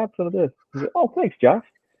some. Here, have some of this." He's like, "Oh, thanks, Josh."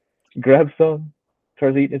 Grabs some,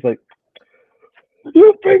 starts eating. He's like,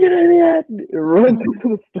 "You freaking idiot!" Runs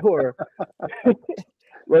into the store,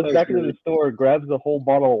 runs back into the store, grabs the whole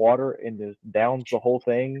bottle of water, and just downs the whole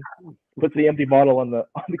thing. Puts the empty bottle on the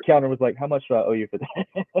counter. And was like, "How much do I owe you for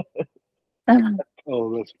that?"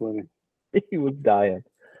 Oh, that's funny. He was dying.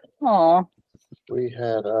 aw. We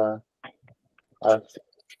had our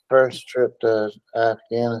first trip to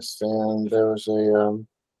Afghanistan. There was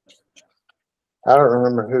I don't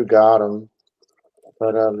remember who got them,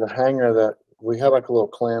 but the hangar that we had, like a little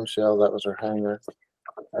clamshell, that was our hangar,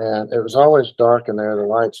 and it was always dark in there. The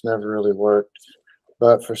lights never really worked,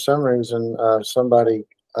 but for some reason, somebody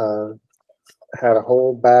had a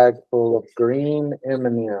whole bag full of green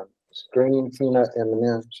M&Ms, green peanut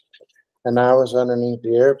M&Ms. And I was underneath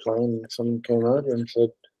the airplane, and someone came over and said,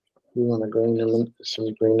 "You want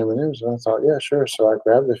some green M&Ms?" And I thought, "Yeah, sure." So I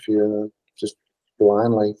grabbed a few and just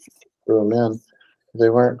blindly threw them in.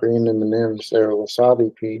 They weren't green M&Ms; they were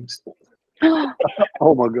wasabi peas.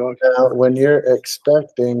 Oh my gosh. Now, when you're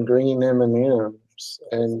expecting green M&Ms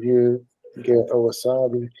and you get a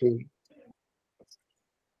wasabi pea,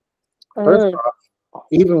 first Ugh. off,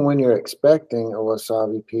 even when you're expecting a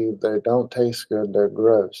wasabi pea, they don't taste good. They're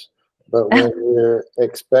gross. But when you're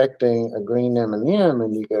expecting a green M&M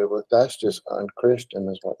and you go, well, that's just unchristian,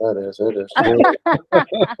 is what that is. It is horrible.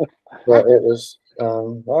 But it was,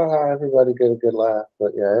 well, everybody get a good laugh.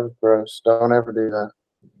 But yeah, it was gross. Don't ever do that.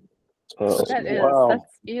 Oh, That is. Wow.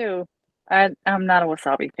 That's you. I'm not a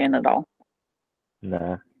wasabi fan at all.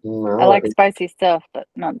 nah. No, I like spicy stuff, but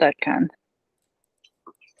not that kind.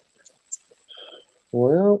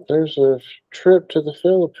 well, there's a trip to the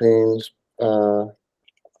Philippines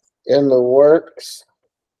in the works.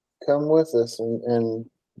 Come with us and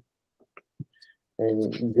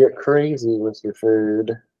get crazy with your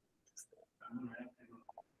food.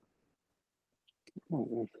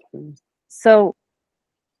 So,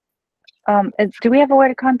 do we have a way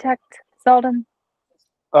to contact Selden?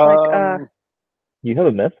 Like, You have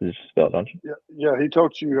a message spelled, don't you? Yeah, he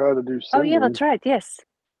taught you how to do Oh yeah, sending. that's right. Yes,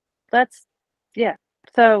 yeah.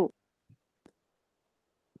 So,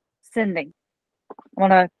 sending. I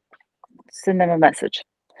want to send them a message.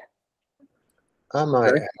 I might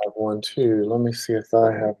Okay. have one too. Let me see if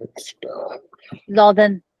I have it spelled.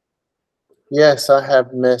 Zalden, Yes, I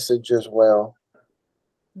have message as well.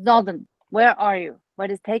 Zalden, where are you?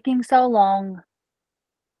 What is taking so long?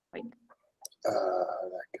 That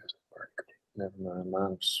doesn't work. Never mind.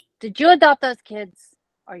 Mine's Did you adopt those kids?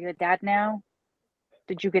 Are you a dad now?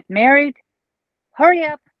 Did you get married? Hurry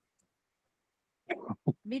up.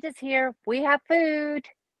 Meet us here. We have food.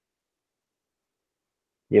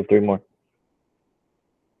 You have 3 more.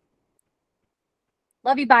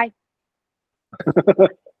 Love you. Bye.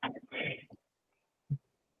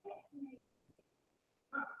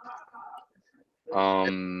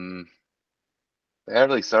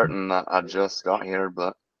 Fairly certain that I just got here,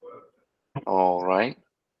 but all right.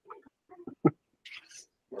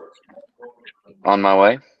 On my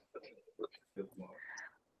way.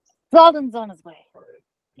 Zalden's on his way.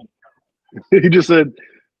 He just said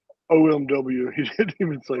OMW. He didn't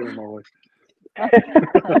even say on my way.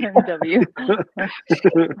 OMW.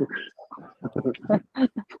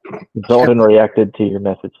 Zolden reacted to your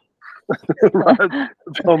message. Right.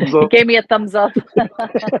 Thumbs He up. gave me a thumbs up.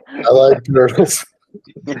 I like turtles.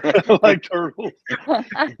 I like turtles.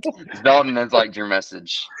 Dalton has liked your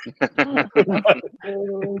message.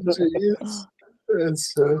 Oh, jeez.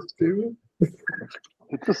 That's so stupid.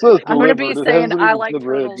 It just says I'm gonna be delivered. It saying hasn't I even like said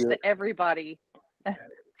red turtles yet. to everybody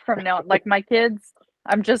from now. Like my kids,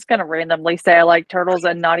 I'm just gonna randomly say I like turtles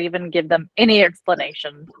and not even give them any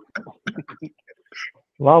explanation.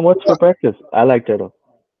 Mom, what's for breakfast? I like turtles.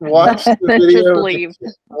 Watch the Then video. just of the leave. kid-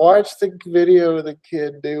 Watch the video of the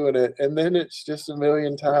kid doing it, and then it's just a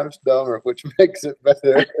million times dumber, which makes it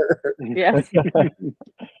better. Yes.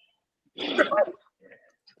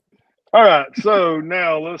 All right, so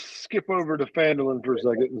now let's skip over to Fandolin for a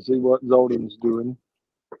second and see what Zolden's doing.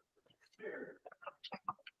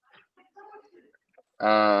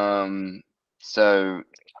 So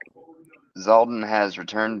Zalden has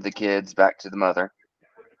returned the kids back to the mother.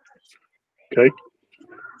 Okay.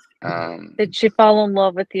 Did she fall in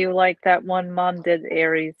love with you like that one mom did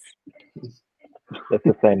Aries? That's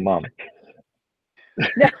the same mom.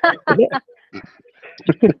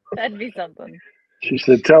 That'd be something. She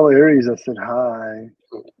said, "Tell Aries I said hi."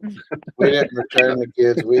 We didn't return the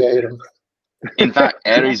kids; we ate them. In fact,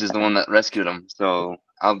 Aries is the one that rescued them, so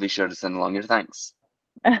I'll be sure to send along your thanks.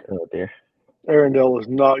 Oh dear. Arendelle is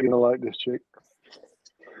not going to like this chick.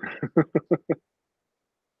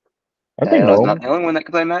 Aren't they Dale is gnomes? not the only one that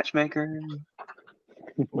can play matchmaker.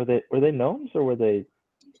 Were they gnomes or were they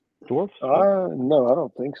dwarfs? No, I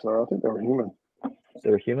don't think so. I think they were human.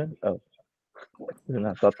 They were human? Oh. And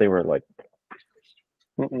I thought they were like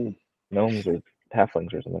Mm-mm. gnomes or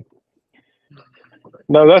halflings or something.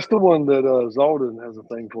 No, that's the one that Zolden has a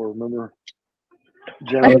thing for. Remember?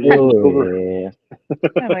 Genevieve Silver. Oh, yeah.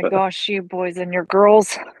 Oh my gosh, you boys and your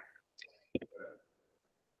girls.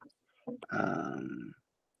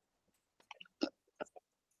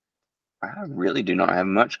 I really do not have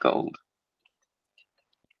much gold.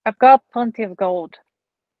 I've got plenty of gold.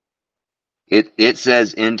 It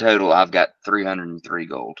says in total I've got 303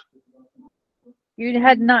 gold. You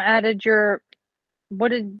had not added your. What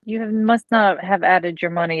did you have? Must not have added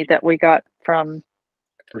your money that we got from.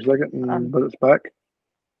 For a second, but it's back.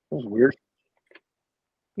 That was weird.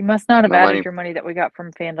 You must not have My added money- your money that we got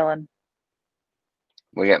from Fandolin.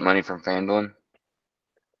 We got money from Fandolin.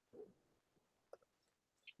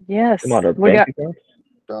 Yes, Come on, our we bank got. accounts?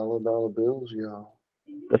 $1 bills, y'all.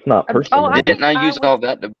 That's not personal. oh, I money. Didn't I use was- all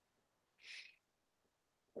that to?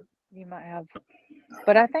 You might have.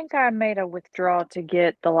 But I think I made a withdrawal to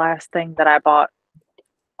get the last thing that I bought.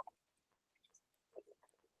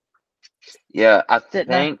 Yeah, I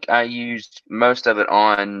Didn't I? think I used most of it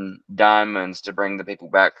on diamonds to bring the people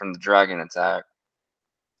back from the dragon attack,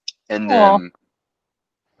 and Aw. then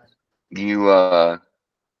you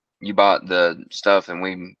bought the stuff and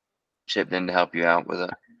we chipped in to help you out with it.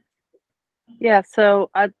 Yeah, so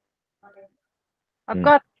I've Mm.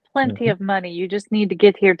 got plenty of money. You just need to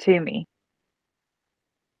get here to me.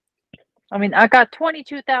 I mean, I got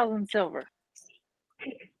 22,000 silver.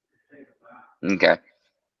 Okay.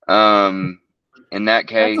 In that That's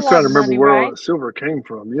case, I'm a lot trying to of remember money, where all right? that silver came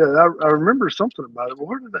from. Yeah, I remember something about it, but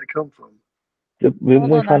where did that come from? We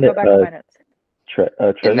Hold on, I'll find go it back to my notes.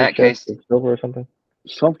 treasure that chest case- of silver or something.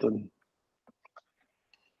 Something.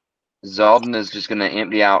 Zaldin is just going to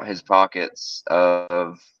empty out his pockets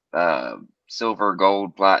of silver,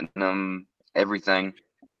 gold, platinum, everything,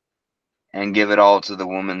 and give it all to the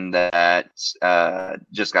woman that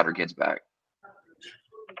just got her kids back.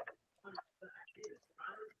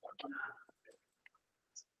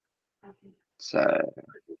 So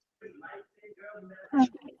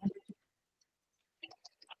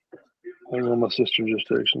Hang on, my sister just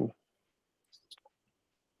texted me.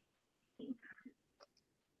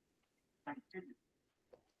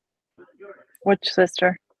 Which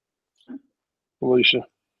sister? Alicia.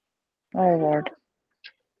 Oh, Lord.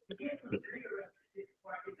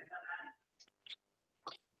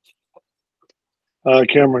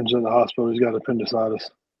 Cameron's in the hospital. He's got appendicitis.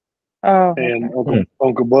 Oh, And okay.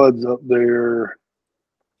 Uncle Bud's up there.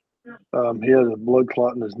 He has a blood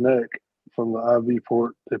clot in his neck from the IV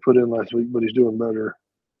port they put in last week, but he's doing better.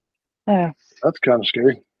 Oh, That's kind of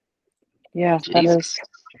scary. yeah, that Jesus.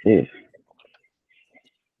 is.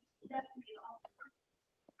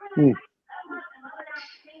 Jeez.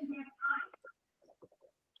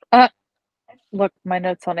 Look, my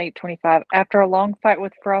notes on 825. After a long fight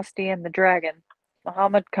with Frosty and the dragon,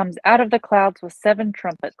 Muhammad comes out of the clouds with 7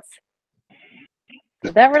 trumpets.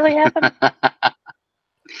 Did that really happen?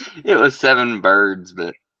 It was 7 birds,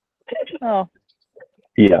 but Oh,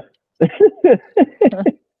 Yeah.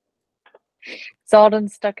 Zaldin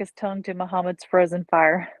stuck his tongue to Muhammad's frozen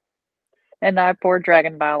fire, and I poured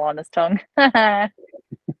dragon bile on his tongue. Hello.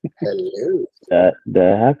 That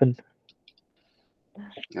happened.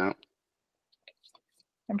 no.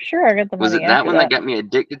 I'm sure I got the Was money it that after one that. that got me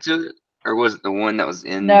addicted to it, or was it the one that was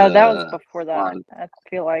in No, the? that was before that. line? I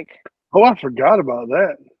feel like. Oh, I forgot about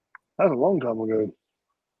that. That was a long time ago.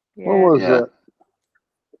 Yeah. What was Yeah. that?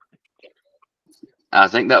 I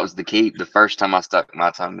think that was the key. The first time I stuck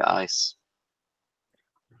my tongue to ice.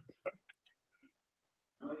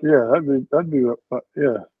 Yeah, that'd be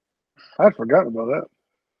yeah. I forgot about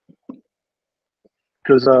that.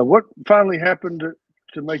 Because what finally happened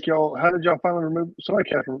to make y'all? How did y'all finally remove? Somebody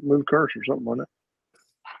had to remove curse or something, wasn't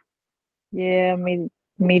Yeah, me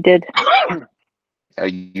did. it? Oh,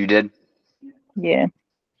 you did? Yeah.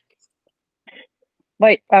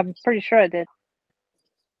 Wait, I'm pretty sure I did.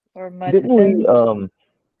 Or my Didn't we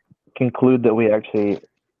conclude that we actually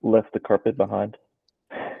left the carpet behind?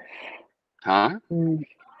 Huh?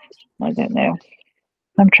 I don't know.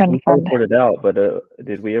 I'm trying We to find it. teleported out, but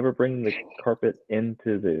did we ever bring the carpet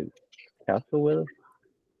into the castle with us?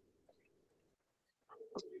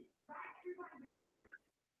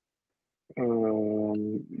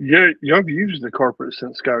 Yeah, y'all have used the carpet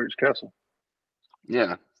since Skyridge Castle.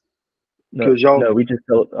 Yeah. No, 'Cause y'all- no, we just.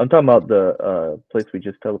 I'm talking about the place we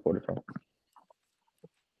just teleported from.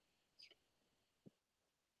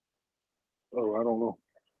 Oh, I don't know.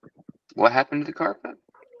 What happened to the carpet?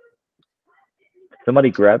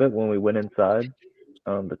 Somebody grab it when we went inside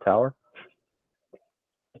the tower.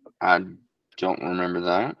 I don't remember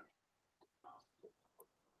that.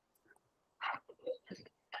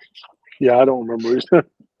 Yeah, I don't remember.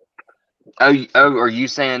 Oh, are you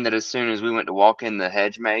saying that as soon as we went to walk in the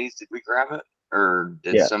hedge maze, did we grab it, or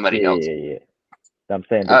did Yeah, somebody yeah, else? Yeah. I'm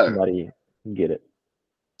saying, did Oh. somebody get it?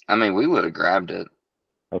 I mean, we would have grabbed it.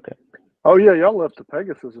 Okay. Oh yeah, y'all left the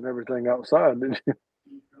Pegasus and everything outside, didn't you?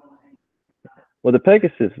 Well, the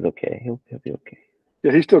Pegasus is okay. He'll be okay.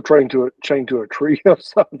 Yeah, he's still chained to a tree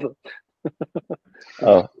outside the.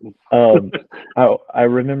 Oh, I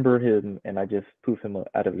remember him, and I just poof him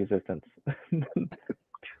out of existence.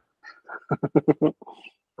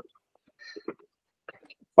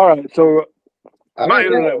 All right, so I my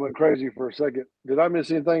don't know. internet went crazy for a second. Did I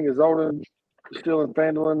miss anything? Is Alden still in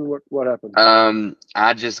Phandalin? What happened?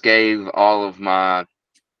 I just gave all of my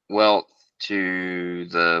wealth to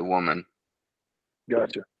the woman.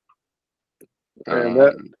 Gotcha. and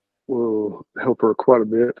that will help her quite a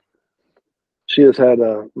bit. She has had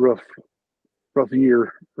a rough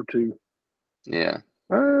year or two. Yeah.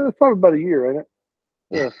 It's probably about a year, ain't it?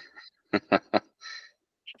 Yeah.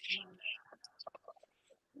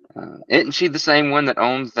 Isn't she the same one that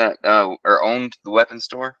owns that or owned the weapon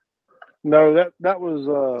store? No, that was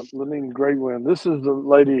Lenine Graywind. This is the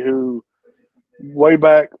lady who, way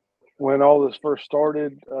back when all this first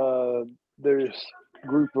started, there's a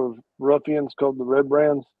group of ruffians called the Red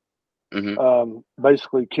Brands,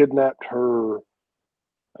 basically kidnapped her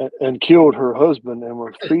and killed her husband, and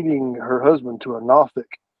were feeding her husband to a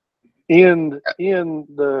Nothic in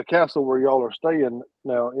the castle where y'all are staying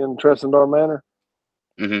now in Tressendar Manor.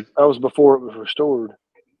 That was before it was restored.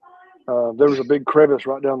 There was a big crevice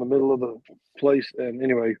right down the middle of the place, and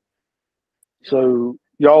anyway, so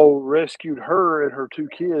y'all rescued her and her two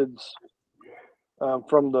kids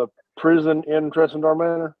from the prison in Tressendar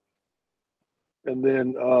Manor, and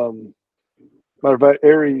then matter of fact,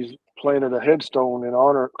 Ares planted a headstone in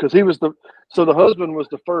honor, because he was the husband was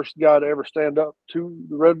the first guy to ever stand up to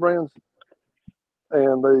the Red Brands,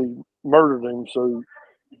 and they murdered him. So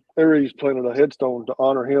Ares planted a headstone to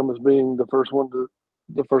honor him as being the first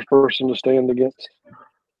person to stand against,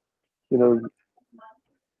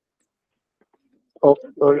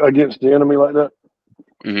 against the enemy like that.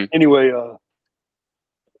 Anyway,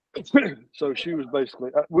 so she was basically,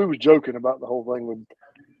 we was joking about the whole thing with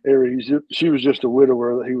Ares. She was just a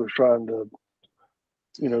widower that he was trying to,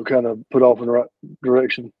 kind of put off in the right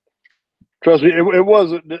direction. Trust me, it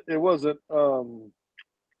wasn't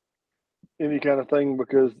any kind of thing,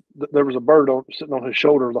 because there was a bird sitting on his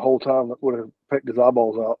shoulder the whole time that would have pecked his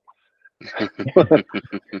eyeballs out.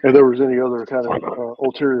 If there was any other kind of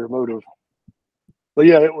ulterior motive. But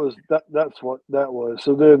yeah, it was that's what that was.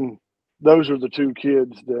 So then those are the two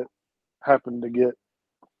kids that happened to get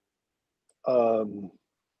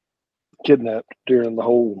kidnapped during the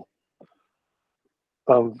whole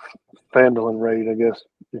Phandalin raid, I guess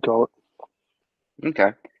you call it.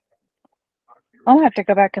 Okay. I'll have to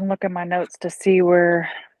go back and look at my notes to see where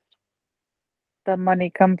the money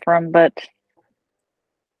come from, but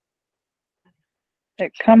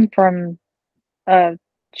it come from a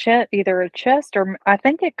either a chest, or I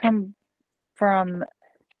think it come from,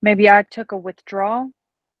 maybe I took a withdrawal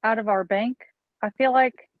out of our bank. I feel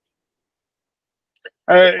like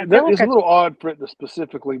It's a little odd for it to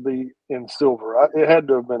specifically be in silver. It had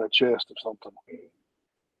to have been a chest or something.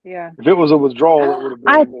 Yeah. If it was a withdrawal, it would have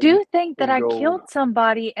been. I do think that I gold. killed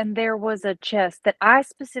somebody and there was a chest, that I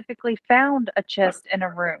specifically found a chest in a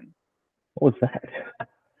room. What was that?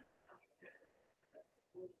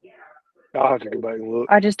 I'll have to go back and look.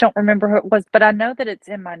 I just don't remember who it was, but I know that it's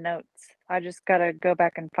in my notes. I just gotta go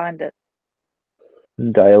back and find it.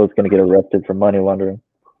 Diala's gonna get arrested for money laundering.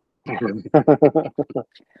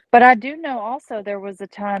 But I do know also there was a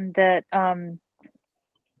time that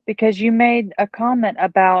because you made a comment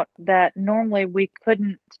about that normally we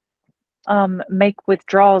couldn't make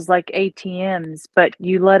withdrawals like ATMs, but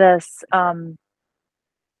you let us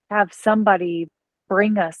have somebody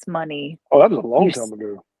bring us money. Oh, that was a long time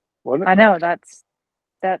ago, wasn't it? I know, that's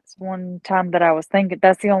one time that I was thinking.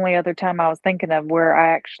 That's the only other time I was thinking of where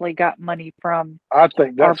I actually got money from. I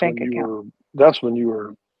think our that's bank when account. That's when you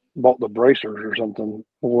were bought the bracers or something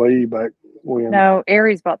way back when. No,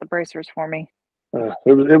 Aries bought the bracers for me.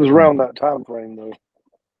 It was around that time frame though.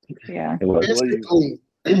 Yeah. Physically,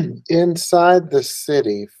 inside the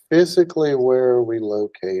city, physically, where are we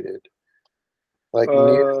located? Like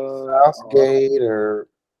near Southgate or?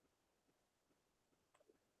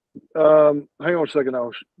 Hang on a second.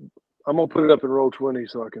 I'm gonna put it up in Roll20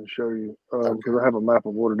 so I can show you, because I have a map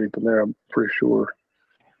of Waterdeep in there. I'm pretty sure.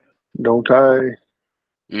 Don't I?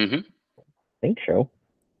 Mm-hmm. I think so.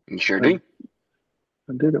 You sure do.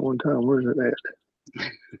 I did it one time. Where's it at?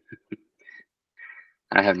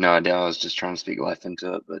 I have no idea. I was just trying to speak life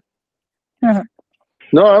into it, but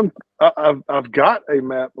No, I've got a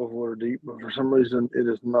map of Waterdeep, but for some reason it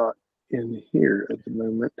is not in here at the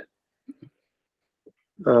moment.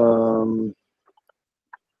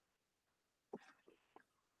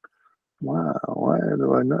 Wow, why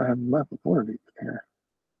do I not have a map of Waterdeep here?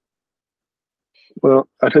 Well,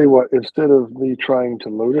 I tell you what, instead of me trying to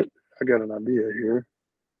load it, I got an idea here.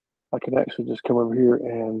 I can actually just come over here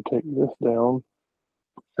and take this down,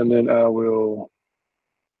 and then I will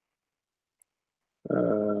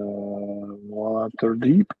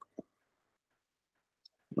Waterdeep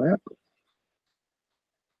map.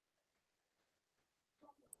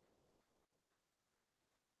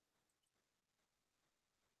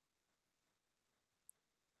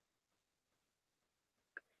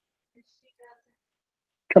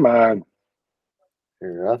 Come on.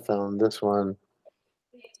 Here, I found this one.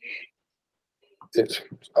 It's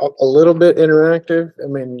a little bit interactive. I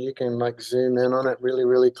mean, you can like zoom in on it really,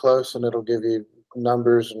 really close and it'll give you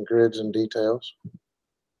numbers and grids and details.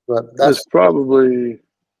 But It's probably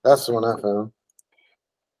that's the one I found.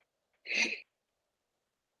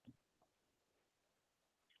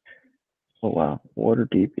 Oh wow,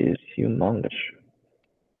 Waterdeep is humongous.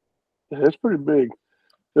 it's pretty big.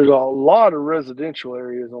 There's a lot of residential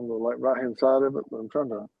areas on the like right hand side of it, but I'm trying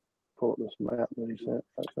to pull up this map that he sent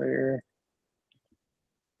right there.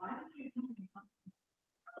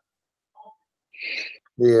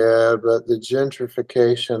 Yeah, but the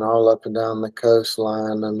gentrification all up and down the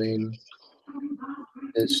coastline, I mean,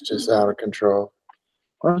 it's just out of control.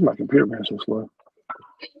 Why is my computer being so slow?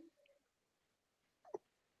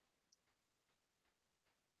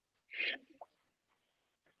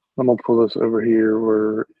 I'm gonna pull this over here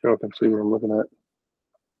where y'all can see what I'm looking at.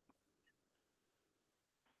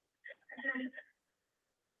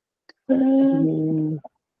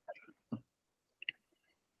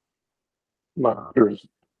 My computer's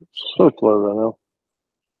so slow right now.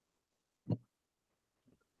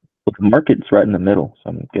 Well, the market's right in the middle, so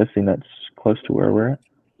I'm guessing that's close to where we're at.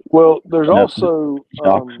 Well, there's No, also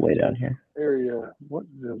Dock's way down here. area. What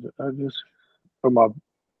is it? Oh, my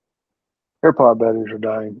AirPod batteries are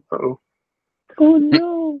dying. Uh-oh. Oh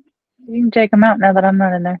no! You can take them out now that I'm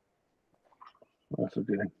not in there. That's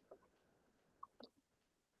okay.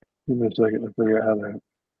 Give me a second to figure out how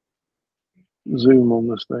to zoom on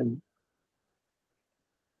this thing.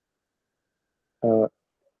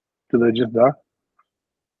 Did they just die?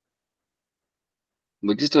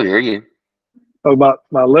 We can still hear you. Oh,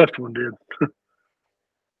 my left one did.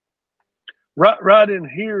 Right in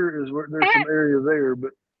here is where there's some area there,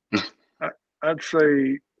 but I'd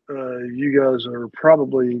say you guys are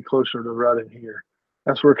probably closer to right in here.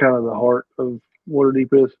 That's where kind of the heart of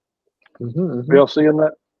Waterdeep is. Mm-hmm, Are y'all seeing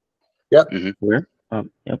that? Where?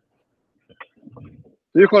 Yep.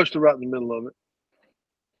 You're close to right in the middle of it.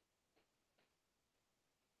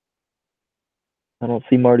 I don't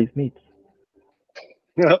see Marty's meats.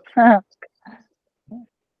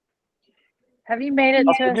 Have you made it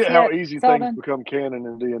I to us forget how yet, easy Selden? things become canon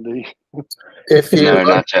in D&D. If you No,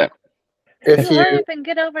 not yet. if Hurry you up and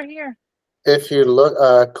get over here. if you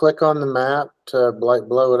look click on the map to like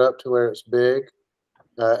blow it up to where it's big,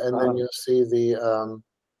 and then you'll see the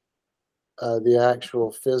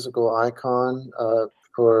actual physical icon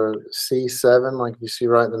for C7, like you see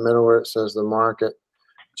right in the middle where it says the market.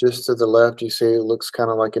 Just to the left, you see it looks kind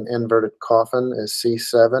of like an inverted coffin is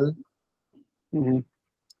C7. Mm-hmm.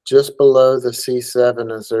 Just below the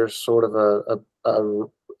C7 is there's sort of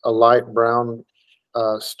a light brown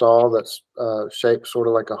stall that's shaped sort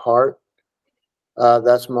of like a heart.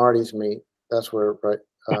 That's Marty's meat. That's where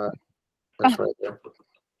that's right there.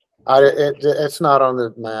 It's not on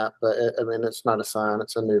the map, but I mean it's not a sign.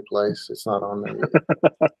 It's a new place. It's not on there yet.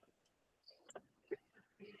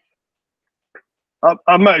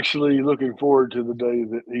 I'm actually looking forward to the day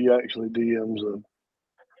that he actually DMs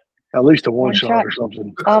at least a one shot or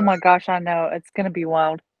something. Oh my gosh, I know. It's going to be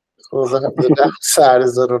wild. Well, the downside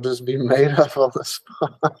is it'll just be made up on the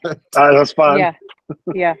spot. That's fine. Yeah.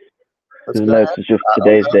 Yeah. Let's Who go knows? ahead. It's just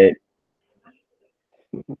today's date.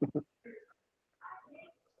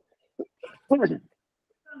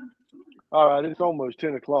 All right, it's almost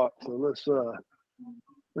 10 o'clock, so let's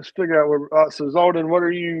figure out where. So Zalden,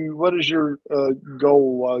 what is your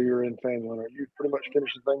goal while you're in Fanlin? Are you pretty much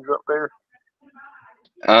finishing things up there?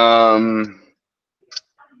 I'm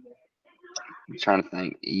trying to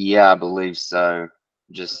think. Yeah, I believe so.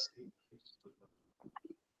 Just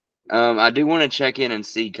I do want to check in and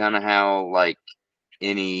see kind of how like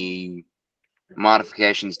any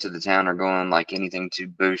modifications to the town are going, like anything to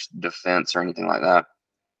boost defense or anything like that.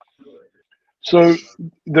 So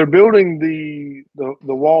they're building the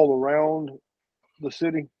wall around the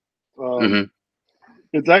city.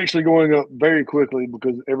 It's actually going up very quickly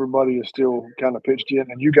because everybody is still kind of pitched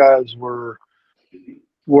in, and you guys were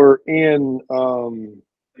in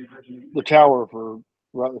the tower for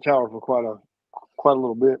quite a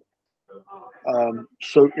little bit.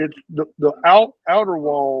 So it's the outer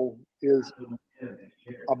wall is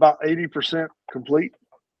about 80% complete.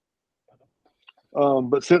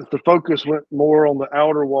 But since the focus went more on the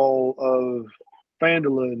outer wall of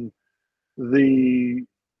Phandalin, the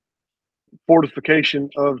fortification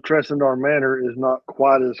of Tressendar Manor is not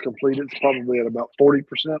quite as complete. It's probably at about 40%.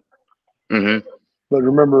 Mm-hmm. But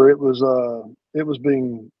remember, it was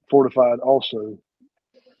being fortified also.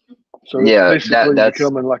 So Yeah, it's basically that's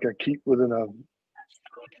becoming like a keep within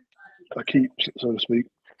a keep, so to speak.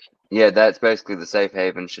 yeah, that's basically the safe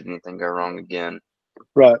haven should anything go wrong again.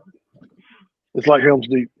 Right. It's like Helm's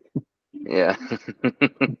Deep. Yeah.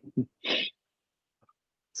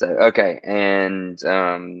 So okay, and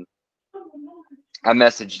I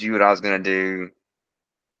messaged you what I was gonna do.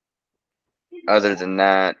 Other than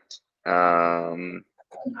that,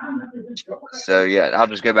 so yeah, I'll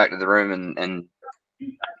just go back to the room and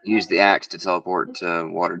use the axe to teleport to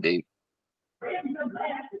Waterdeep.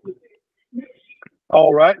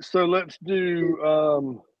 All right, so let's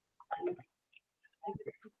do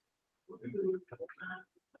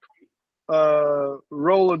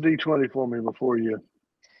roll a d20 for me before you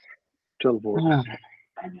teleport.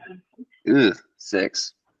 Ugh,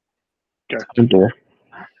 6. I'm there.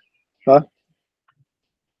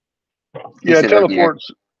 Yeah, said,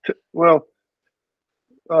 teleports.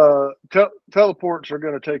 Teleports are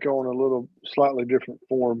going to take on a little slightly different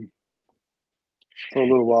form for a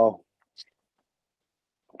little while.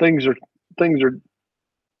 Things are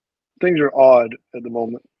odd at the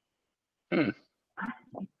moment. Hmm.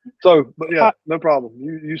 So, but yeah, no problem.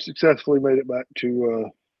 You successfully made it back to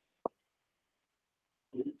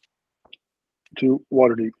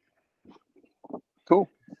Waterdeep. Cool.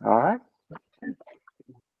 All right.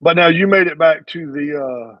 But now you made it back to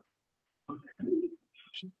the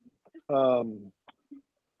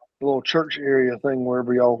little church area thing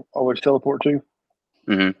wherever y'all always teleport to.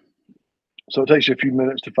 Mm-hmm. So it takes you a few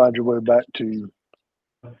minutes to find your way back to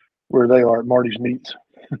where they are at Marty's Meats.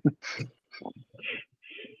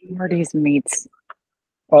 Marty's meats.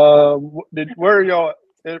 Where are y'all?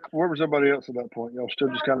 Where was everybody else at that point? Y'all still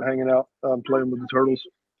just kind of hanging out, playing with the turtles?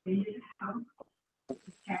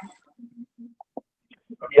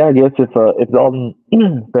 Yeah, I guess if Dalton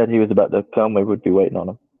said he was about to come, we would be waiting on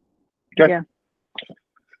him. Okay. Yeah.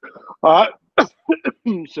 All right.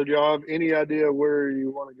 So do y'all have any idea where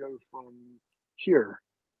you want to go from here?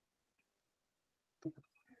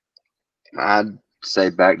 I'd say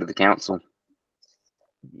back to the council.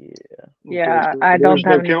 Yeah. Yeah, so I there's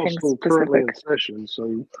don't have no anything council currently specific. in session.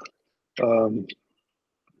 So,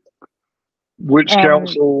 which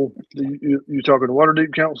council? You talking to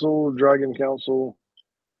Waterdeep Council, Dragon Council?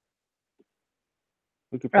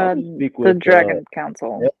 We could probably speak The with Dragon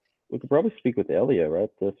Council. yeah, we could probably speak with Elia,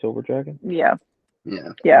 right? The Silver Dragon. Yeah.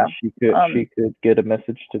 Yeah. Yeah. And she could get a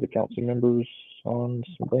message to the council members on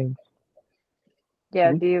some things.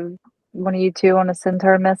 Yeah. Do you one of you two want to send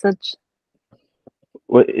her a message?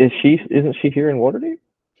 What isn't she here in Waterdeep?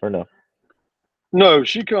 Or no? No,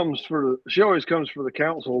 she always comes for the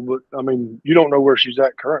council, but I mean, you don't know where she's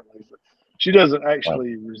at currently. But she doesn't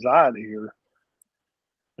actually reside here.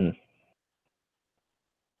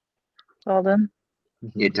 Well then.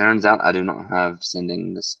 It turns out I do not have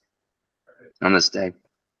sending this on this day.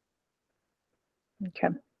 Okay.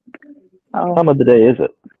 What time of the day is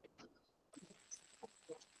it?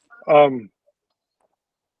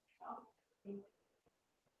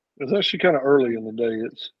 It's actually kind of early in the day.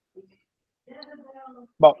 It's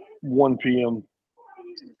about 1 p.m.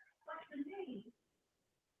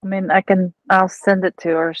 I mean, I'll send it to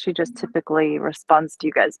her. She just typically responds to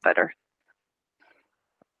you guys better.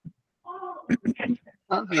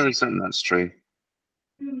 Not really certain that's true.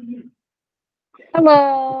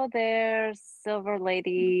 Hello there, Silver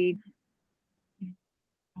Lady.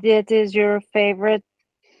 It is your favorite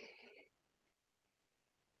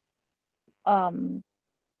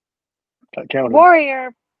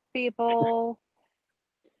warrior people.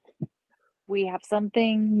 We have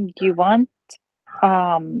something you want.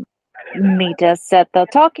 Meet us at the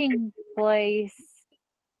talking place.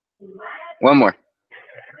 One more.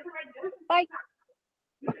 Bye.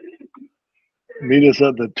 Meet us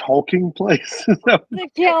at the talking place. The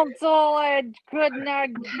council, I could not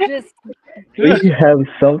just. We have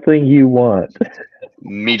something you want.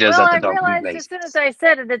 Meet us Well, at I the talking realized place. as soon as I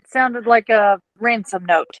said it, it sounded like a ransom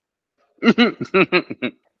note.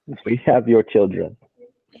 We have your children.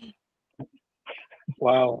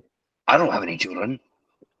 Wow. I don't have any children.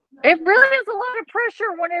 It really is a lot of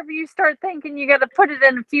pressure whenever you start thinking you got to put it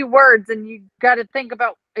in a few words and you got to think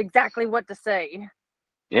about exactly what to say.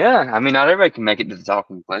 Yeah, I mean, not everybody can make it to the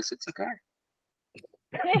talking place. It's okay.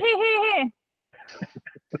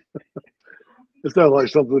 It sounds like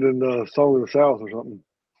something in Song of the South or something.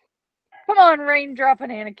 Come on, Raindrop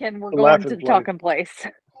and Anakin. We're going to the talking place.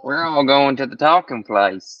 We're all going to the talking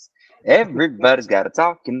place. Everybody's got a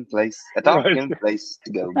talking place. A talking place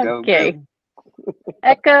to go, go, Okay. go.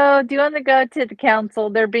 Echo, do you want to go to the council?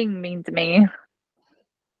 They're being mean to me.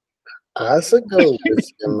 I should go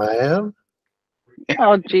with you, ma'am.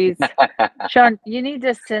 Oh, jeez. Sean, you need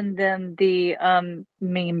to send them the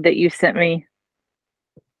meme that you sent me.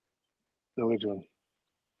 Which one?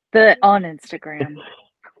 On Instagram.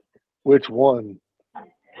 Which one?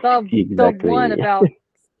 The one Exactly. about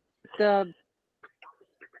the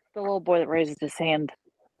little boy that raises his hand.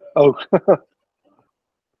 Oh,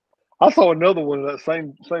 I saw another one of that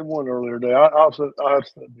same one earlier today. I have said the other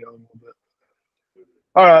one a bit.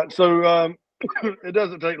 All right, so it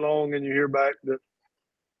doesn't take long, and you hear back that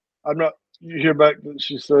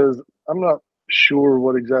she says, "I'm not sure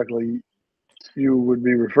what exactly you would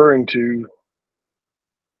be referring to,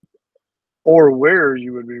 or where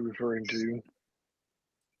you would be referring to,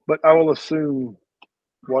 but I will assume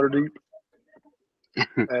Waterdeep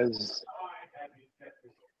as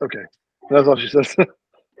okay." That's all she says.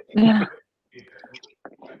 Yeah.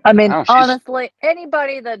 I mean, Oh, she's honestly,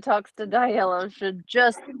 anybody that talks to Diello should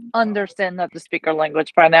just understand that to speak our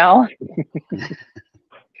language by now.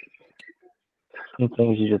 Some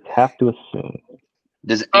things you just have to assume.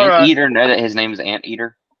 Does All right. Anteater know that his name is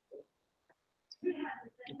Anteater?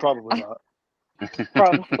 Probably not.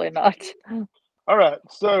 Probably not. All right.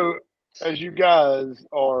 So as you guys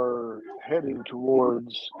are heading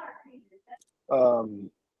towards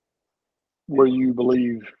where you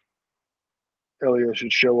believe Elio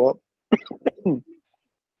should show up,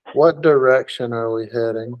 What direction are we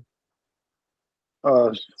heading?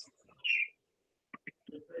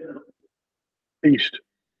 East.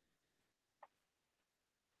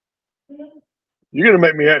 You're gonna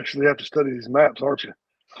make me actually have to study these maps, aren't you?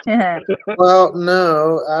 Well,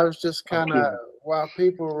 no, I was just I'm kind of kidding. while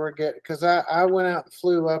people were getting, because I went out and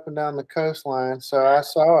flew up and down the coastline, so I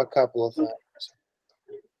saw a couple of things.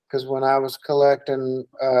 Because when I was collecting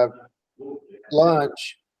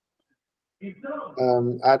lunch,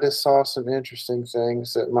 I just saw some interesting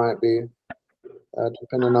things that might be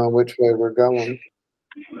depending on which way we're going.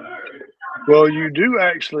 Well, you do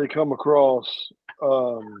actually come across.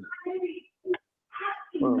 Well,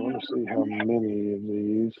 let me see how many of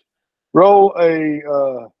these. Roll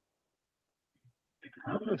a.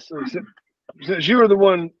 Let's see. Since you were the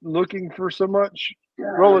one looking for so much,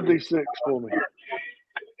 roll a d6 for me.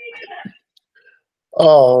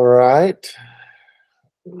 All right.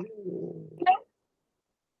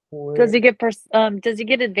 Does he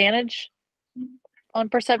get advantage on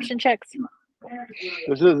perception checks?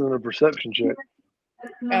 This isn't a perception check.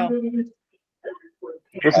 Oh,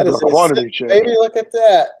 This That is is a a quantity six, check. baby, look at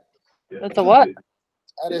that. that's a what?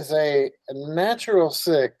 That is a natural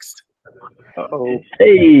 6. Uh-oh.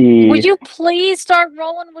 Hey. Would you please start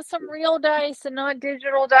rolling with some real dice and not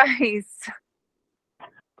digital dice?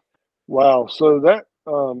 Wow. So that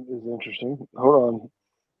is interesting. Hold on.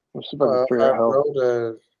 Let's see if I can Well, if figure I out how. rolled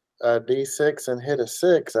a d6 and hit a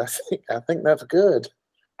 6, I think that's good.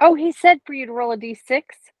 Oh, he said for you to roll a d6.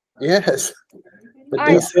 Yes. The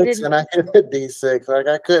I d6 didn't. and I hit a d6. Like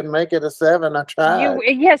I couldn't make it a 7. I tried.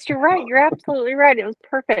 Yes, you're right. You're absolutely right. It was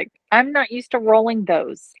perfect. I'm not used to rolling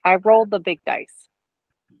those. I rolled the big dice.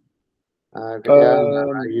 Yeah,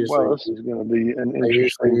 I usually Wow, this is going to be an I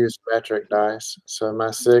usually interesting. use metric dice, so my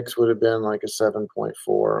 6 would have been like a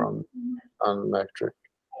 7.4 on metric.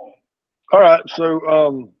 All right,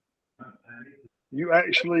 so you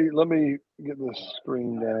actually let me get this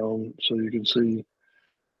screen down so you can see.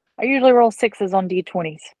 I usually roll 6s on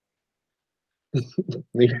d20s.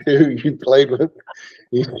 Me too. You played with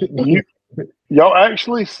Y'all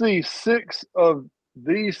actually see 6 of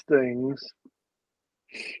these things.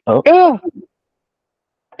 Oh, Oh,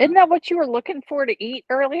 isn't that what you were looking for to eat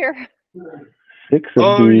earlier? 6 of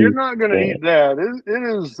Oh, these. you're not going to eat that. It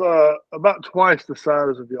is about twice the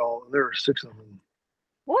size of y'all. There are 6 of them.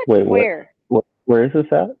 What? Wait, what? Where? Where is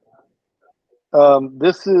this at?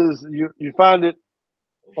 This is you find it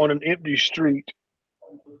on an empty street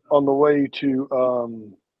on the way to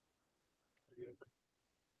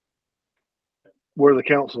where the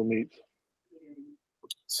council meets.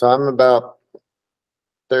 So I'm about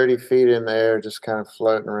 30 feet in the air, just kind of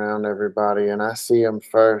floating around everybody, and I see them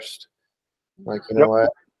first. Like, you know Yep. what?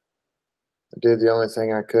 I did the only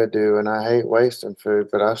thing I could do, and I hate wasting food,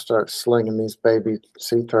 but I start slinging these baby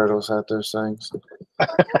sea turtles at those things.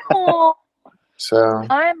 Oh, So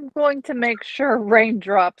I'm going to make sure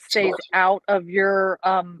Raindrop stays out of your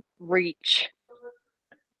reach.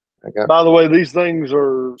 I got By the way, these things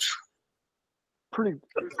are pretty.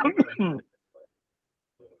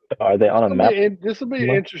 Are they on a map? This will be an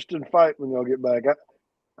interesting fight when y'all get back.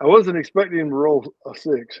 I wasn't expecting him to roll a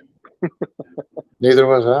 6, neither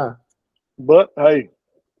was I. but hey,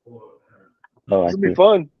 Oh, I this will be see.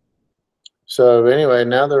 fun. So anyway,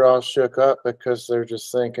 now they're all shook up because they're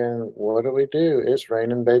just thinking, what do we do? It's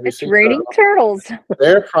raining baby It's sea raining turtles. turtles.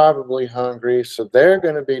 They're probably hungry, so they're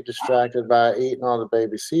going to be distracted by eating all the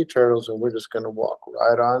baby sea turtles, and we're just going to walk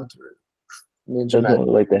right on through. Ninja Doesn't magic. look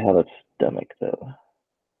like they have a stomach though.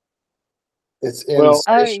 It's Well-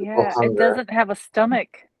 Oh insatiable yeah, it hunger. doesn't have a stomach.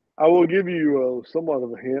 I will give you somewhat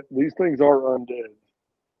of a hint. These things are undead.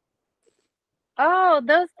 Oh,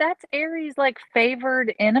 that's Ares' like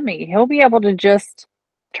favored enemy. He'll be able to just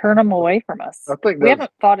turn them away from us. I think We that's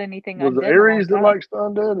haven't fought anything was undead it in a long Ares that time. likes the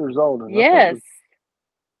undead or Zolden? Yes.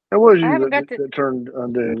 It was I you haven't that, got to- that turned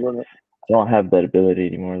undead, wasn't it? I don't have that ability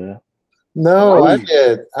anymore though. No, What?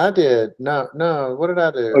 I did. No. What did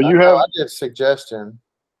I do? Oh, you I have- I did suggestion.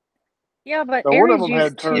 Yeah, but Now, one of Ares them had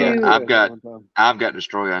used turned Yeah, to. I've undead got- one time. I've got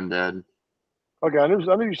destroy undead. Okay, I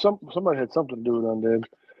knew somebody had something to do with undead.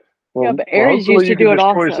 Yeah, but Ares hopefully used to you do can it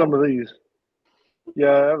destroy also. some of these.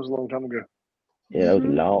 Yeah, that was a long time ago. Yeah, that was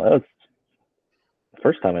Mhm. long. That was the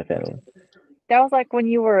first time I found one. That was like when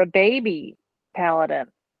you were a baby paladin.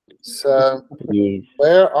 So Yes.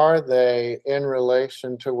 where are they in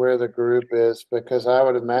relation to where the group is? Because I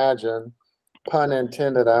would imagine, pun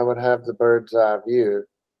intended, I would have the bird's eye view.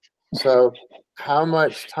 So how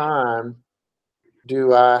much time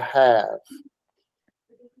do I have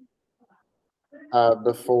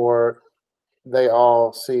before they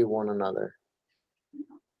all see one another?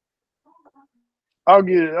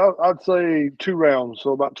 I'd say 2 rounds,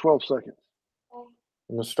 so about 12 seconds.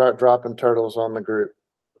 I'm gonna start dropping turtles on the group.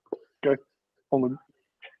 On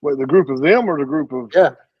the group of them or the group of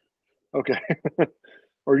Yeah. Okay,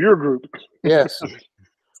 or your group. Yes.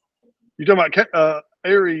 You talking about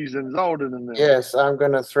Ares and Zolden and them? Yes, I'm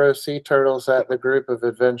gonna throw sea turtles at the group of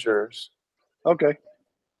adventurers. Okay.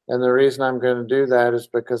 And the reason I'm going to do that is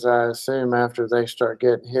because I assume after they start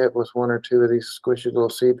getting hit with one or two of these squishy little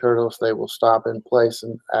sea turtles, they will stop in place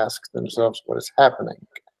and ask themselves what is happening.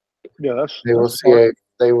 Yeah, that's They will that's see smart.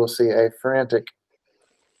 a frantic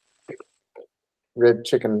red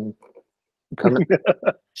chicken coming.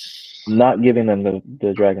 I'm not giving them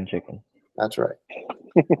the dragon chicken. That's right.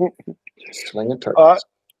 Slinging turtles. All right.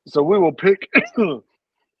 So we will pick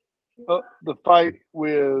up the fight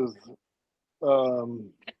with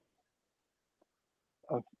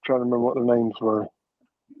I'm trying to remember what their names were.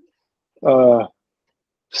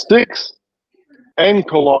 Styx and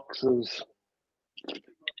Colox's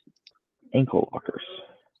Ankle lockers.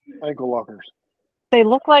 ankle lockers. They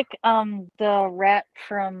look like the rat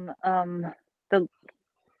from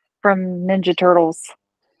Ninja Turtles.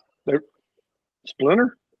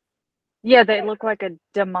 Splinter? Yeah, they look like a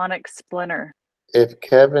demonic splinter. If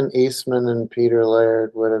Kevin Eastman and Peter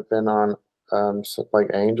Laird would have been on like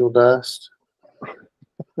angel dust,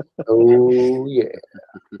 oh yeah,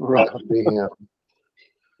 Right. that would be him.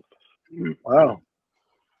 Wow.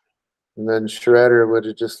 And then Shredder would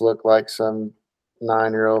have just looked like some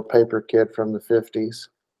 9-year-old paper kid from the 50s.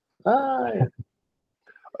 Hi.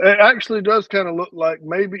 It actually does kind of look like,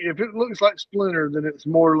 maybe if it looks like Splinter, then it's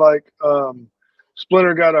more like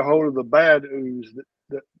Splinter got a hold of the bad ooze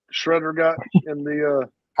that Shredder got in the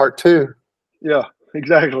Part 2, yeah,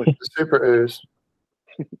 exactly. the super ooze.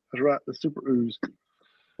 That's right, the super ooze.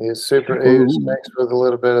 He's super ooze mixed with a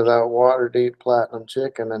little bit of that water deep platinum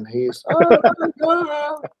chicken, and he's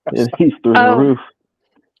Yeah, he's through the Oh. roof.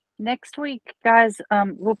 Next week, guys,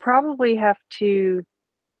 we'll probably have to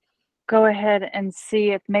go ahead and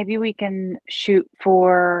see if maybe we can shoot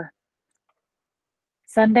for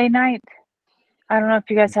Sunday night. I don't know if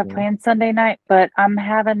you guys have Mhm. plans Sunday night, but I'm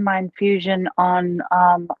having my infusion on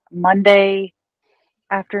Monday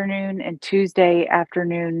afternoon and Tuesday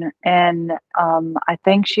afternoon, and I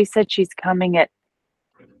think she said she's coming at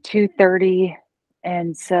 2:30,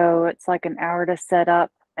 and so it's like an hour to set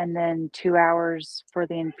up and then 2 hours for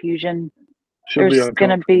the infusion. She'll be There's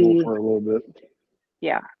gonna uncomfortable be- for a little bit.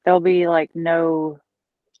 Yeah, there'll be like no.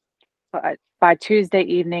 By Tuesday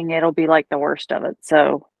evening, it'll be like the worst of it.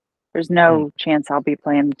 So there's no chance I'll be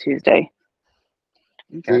playing Tuesday.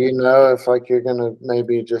 Do you know if like you're gonna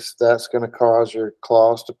maybe just that's gonna cause your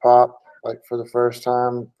claws to pop like for the first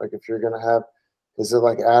time? Like if you're gonna have, is it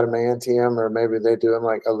like adamantium or maybe they doing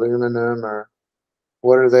like aluminum or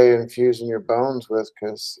what are they infusing your bones with?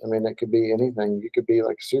 Because I mean it could be anything. You could be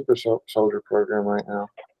like a super soldier program right now.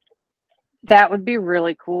 That would be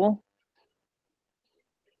really cool.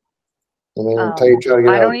 I mean, until you try to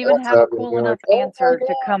get I out don't of even the have a bathtub and cool you're enough like, "Oh my answer to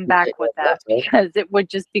God." come You back can't with get out that the bathtub. because it would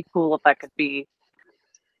just be cool if I could be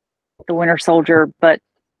the Winter Soldier, but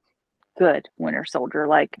good Winter Soldier,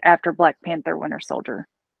 like after Black Panther Winter Soldier.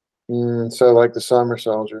 So like the summer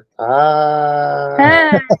soldier.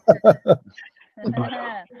 Ah.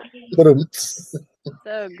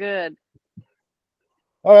 So good.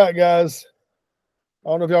 All right, guys. I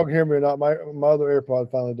don't know if y'all can hear me or not. My other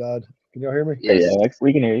AirPod finally died. Can y'all hear me? Yeah, Yes.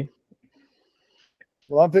 we can hear you.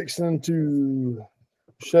 Well, I'm fixing to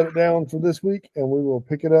shut it down for this week, and we will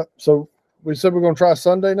pick it up. So we said we're going to try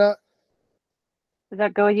Sunday night. Does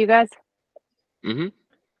that go with you guys?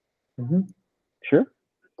 Mm-hmm. Sure.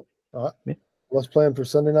 Let's plan for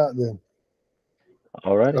Sunday night then.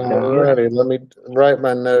 All righty. Alrighty, let me write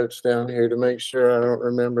my notes down here to make sure I don't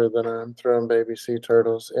remember that I'm throwing baby sea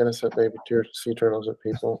turtles, innocent baby sea turtles at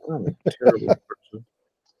people. I'm a terrible person.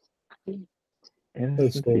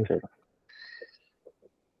 Steve.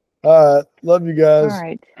 All right. Love you All guys.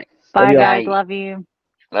 right. Bye, y'all. guys. Love you.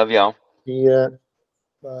 Love y'all. Yeah.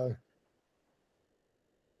 Bye.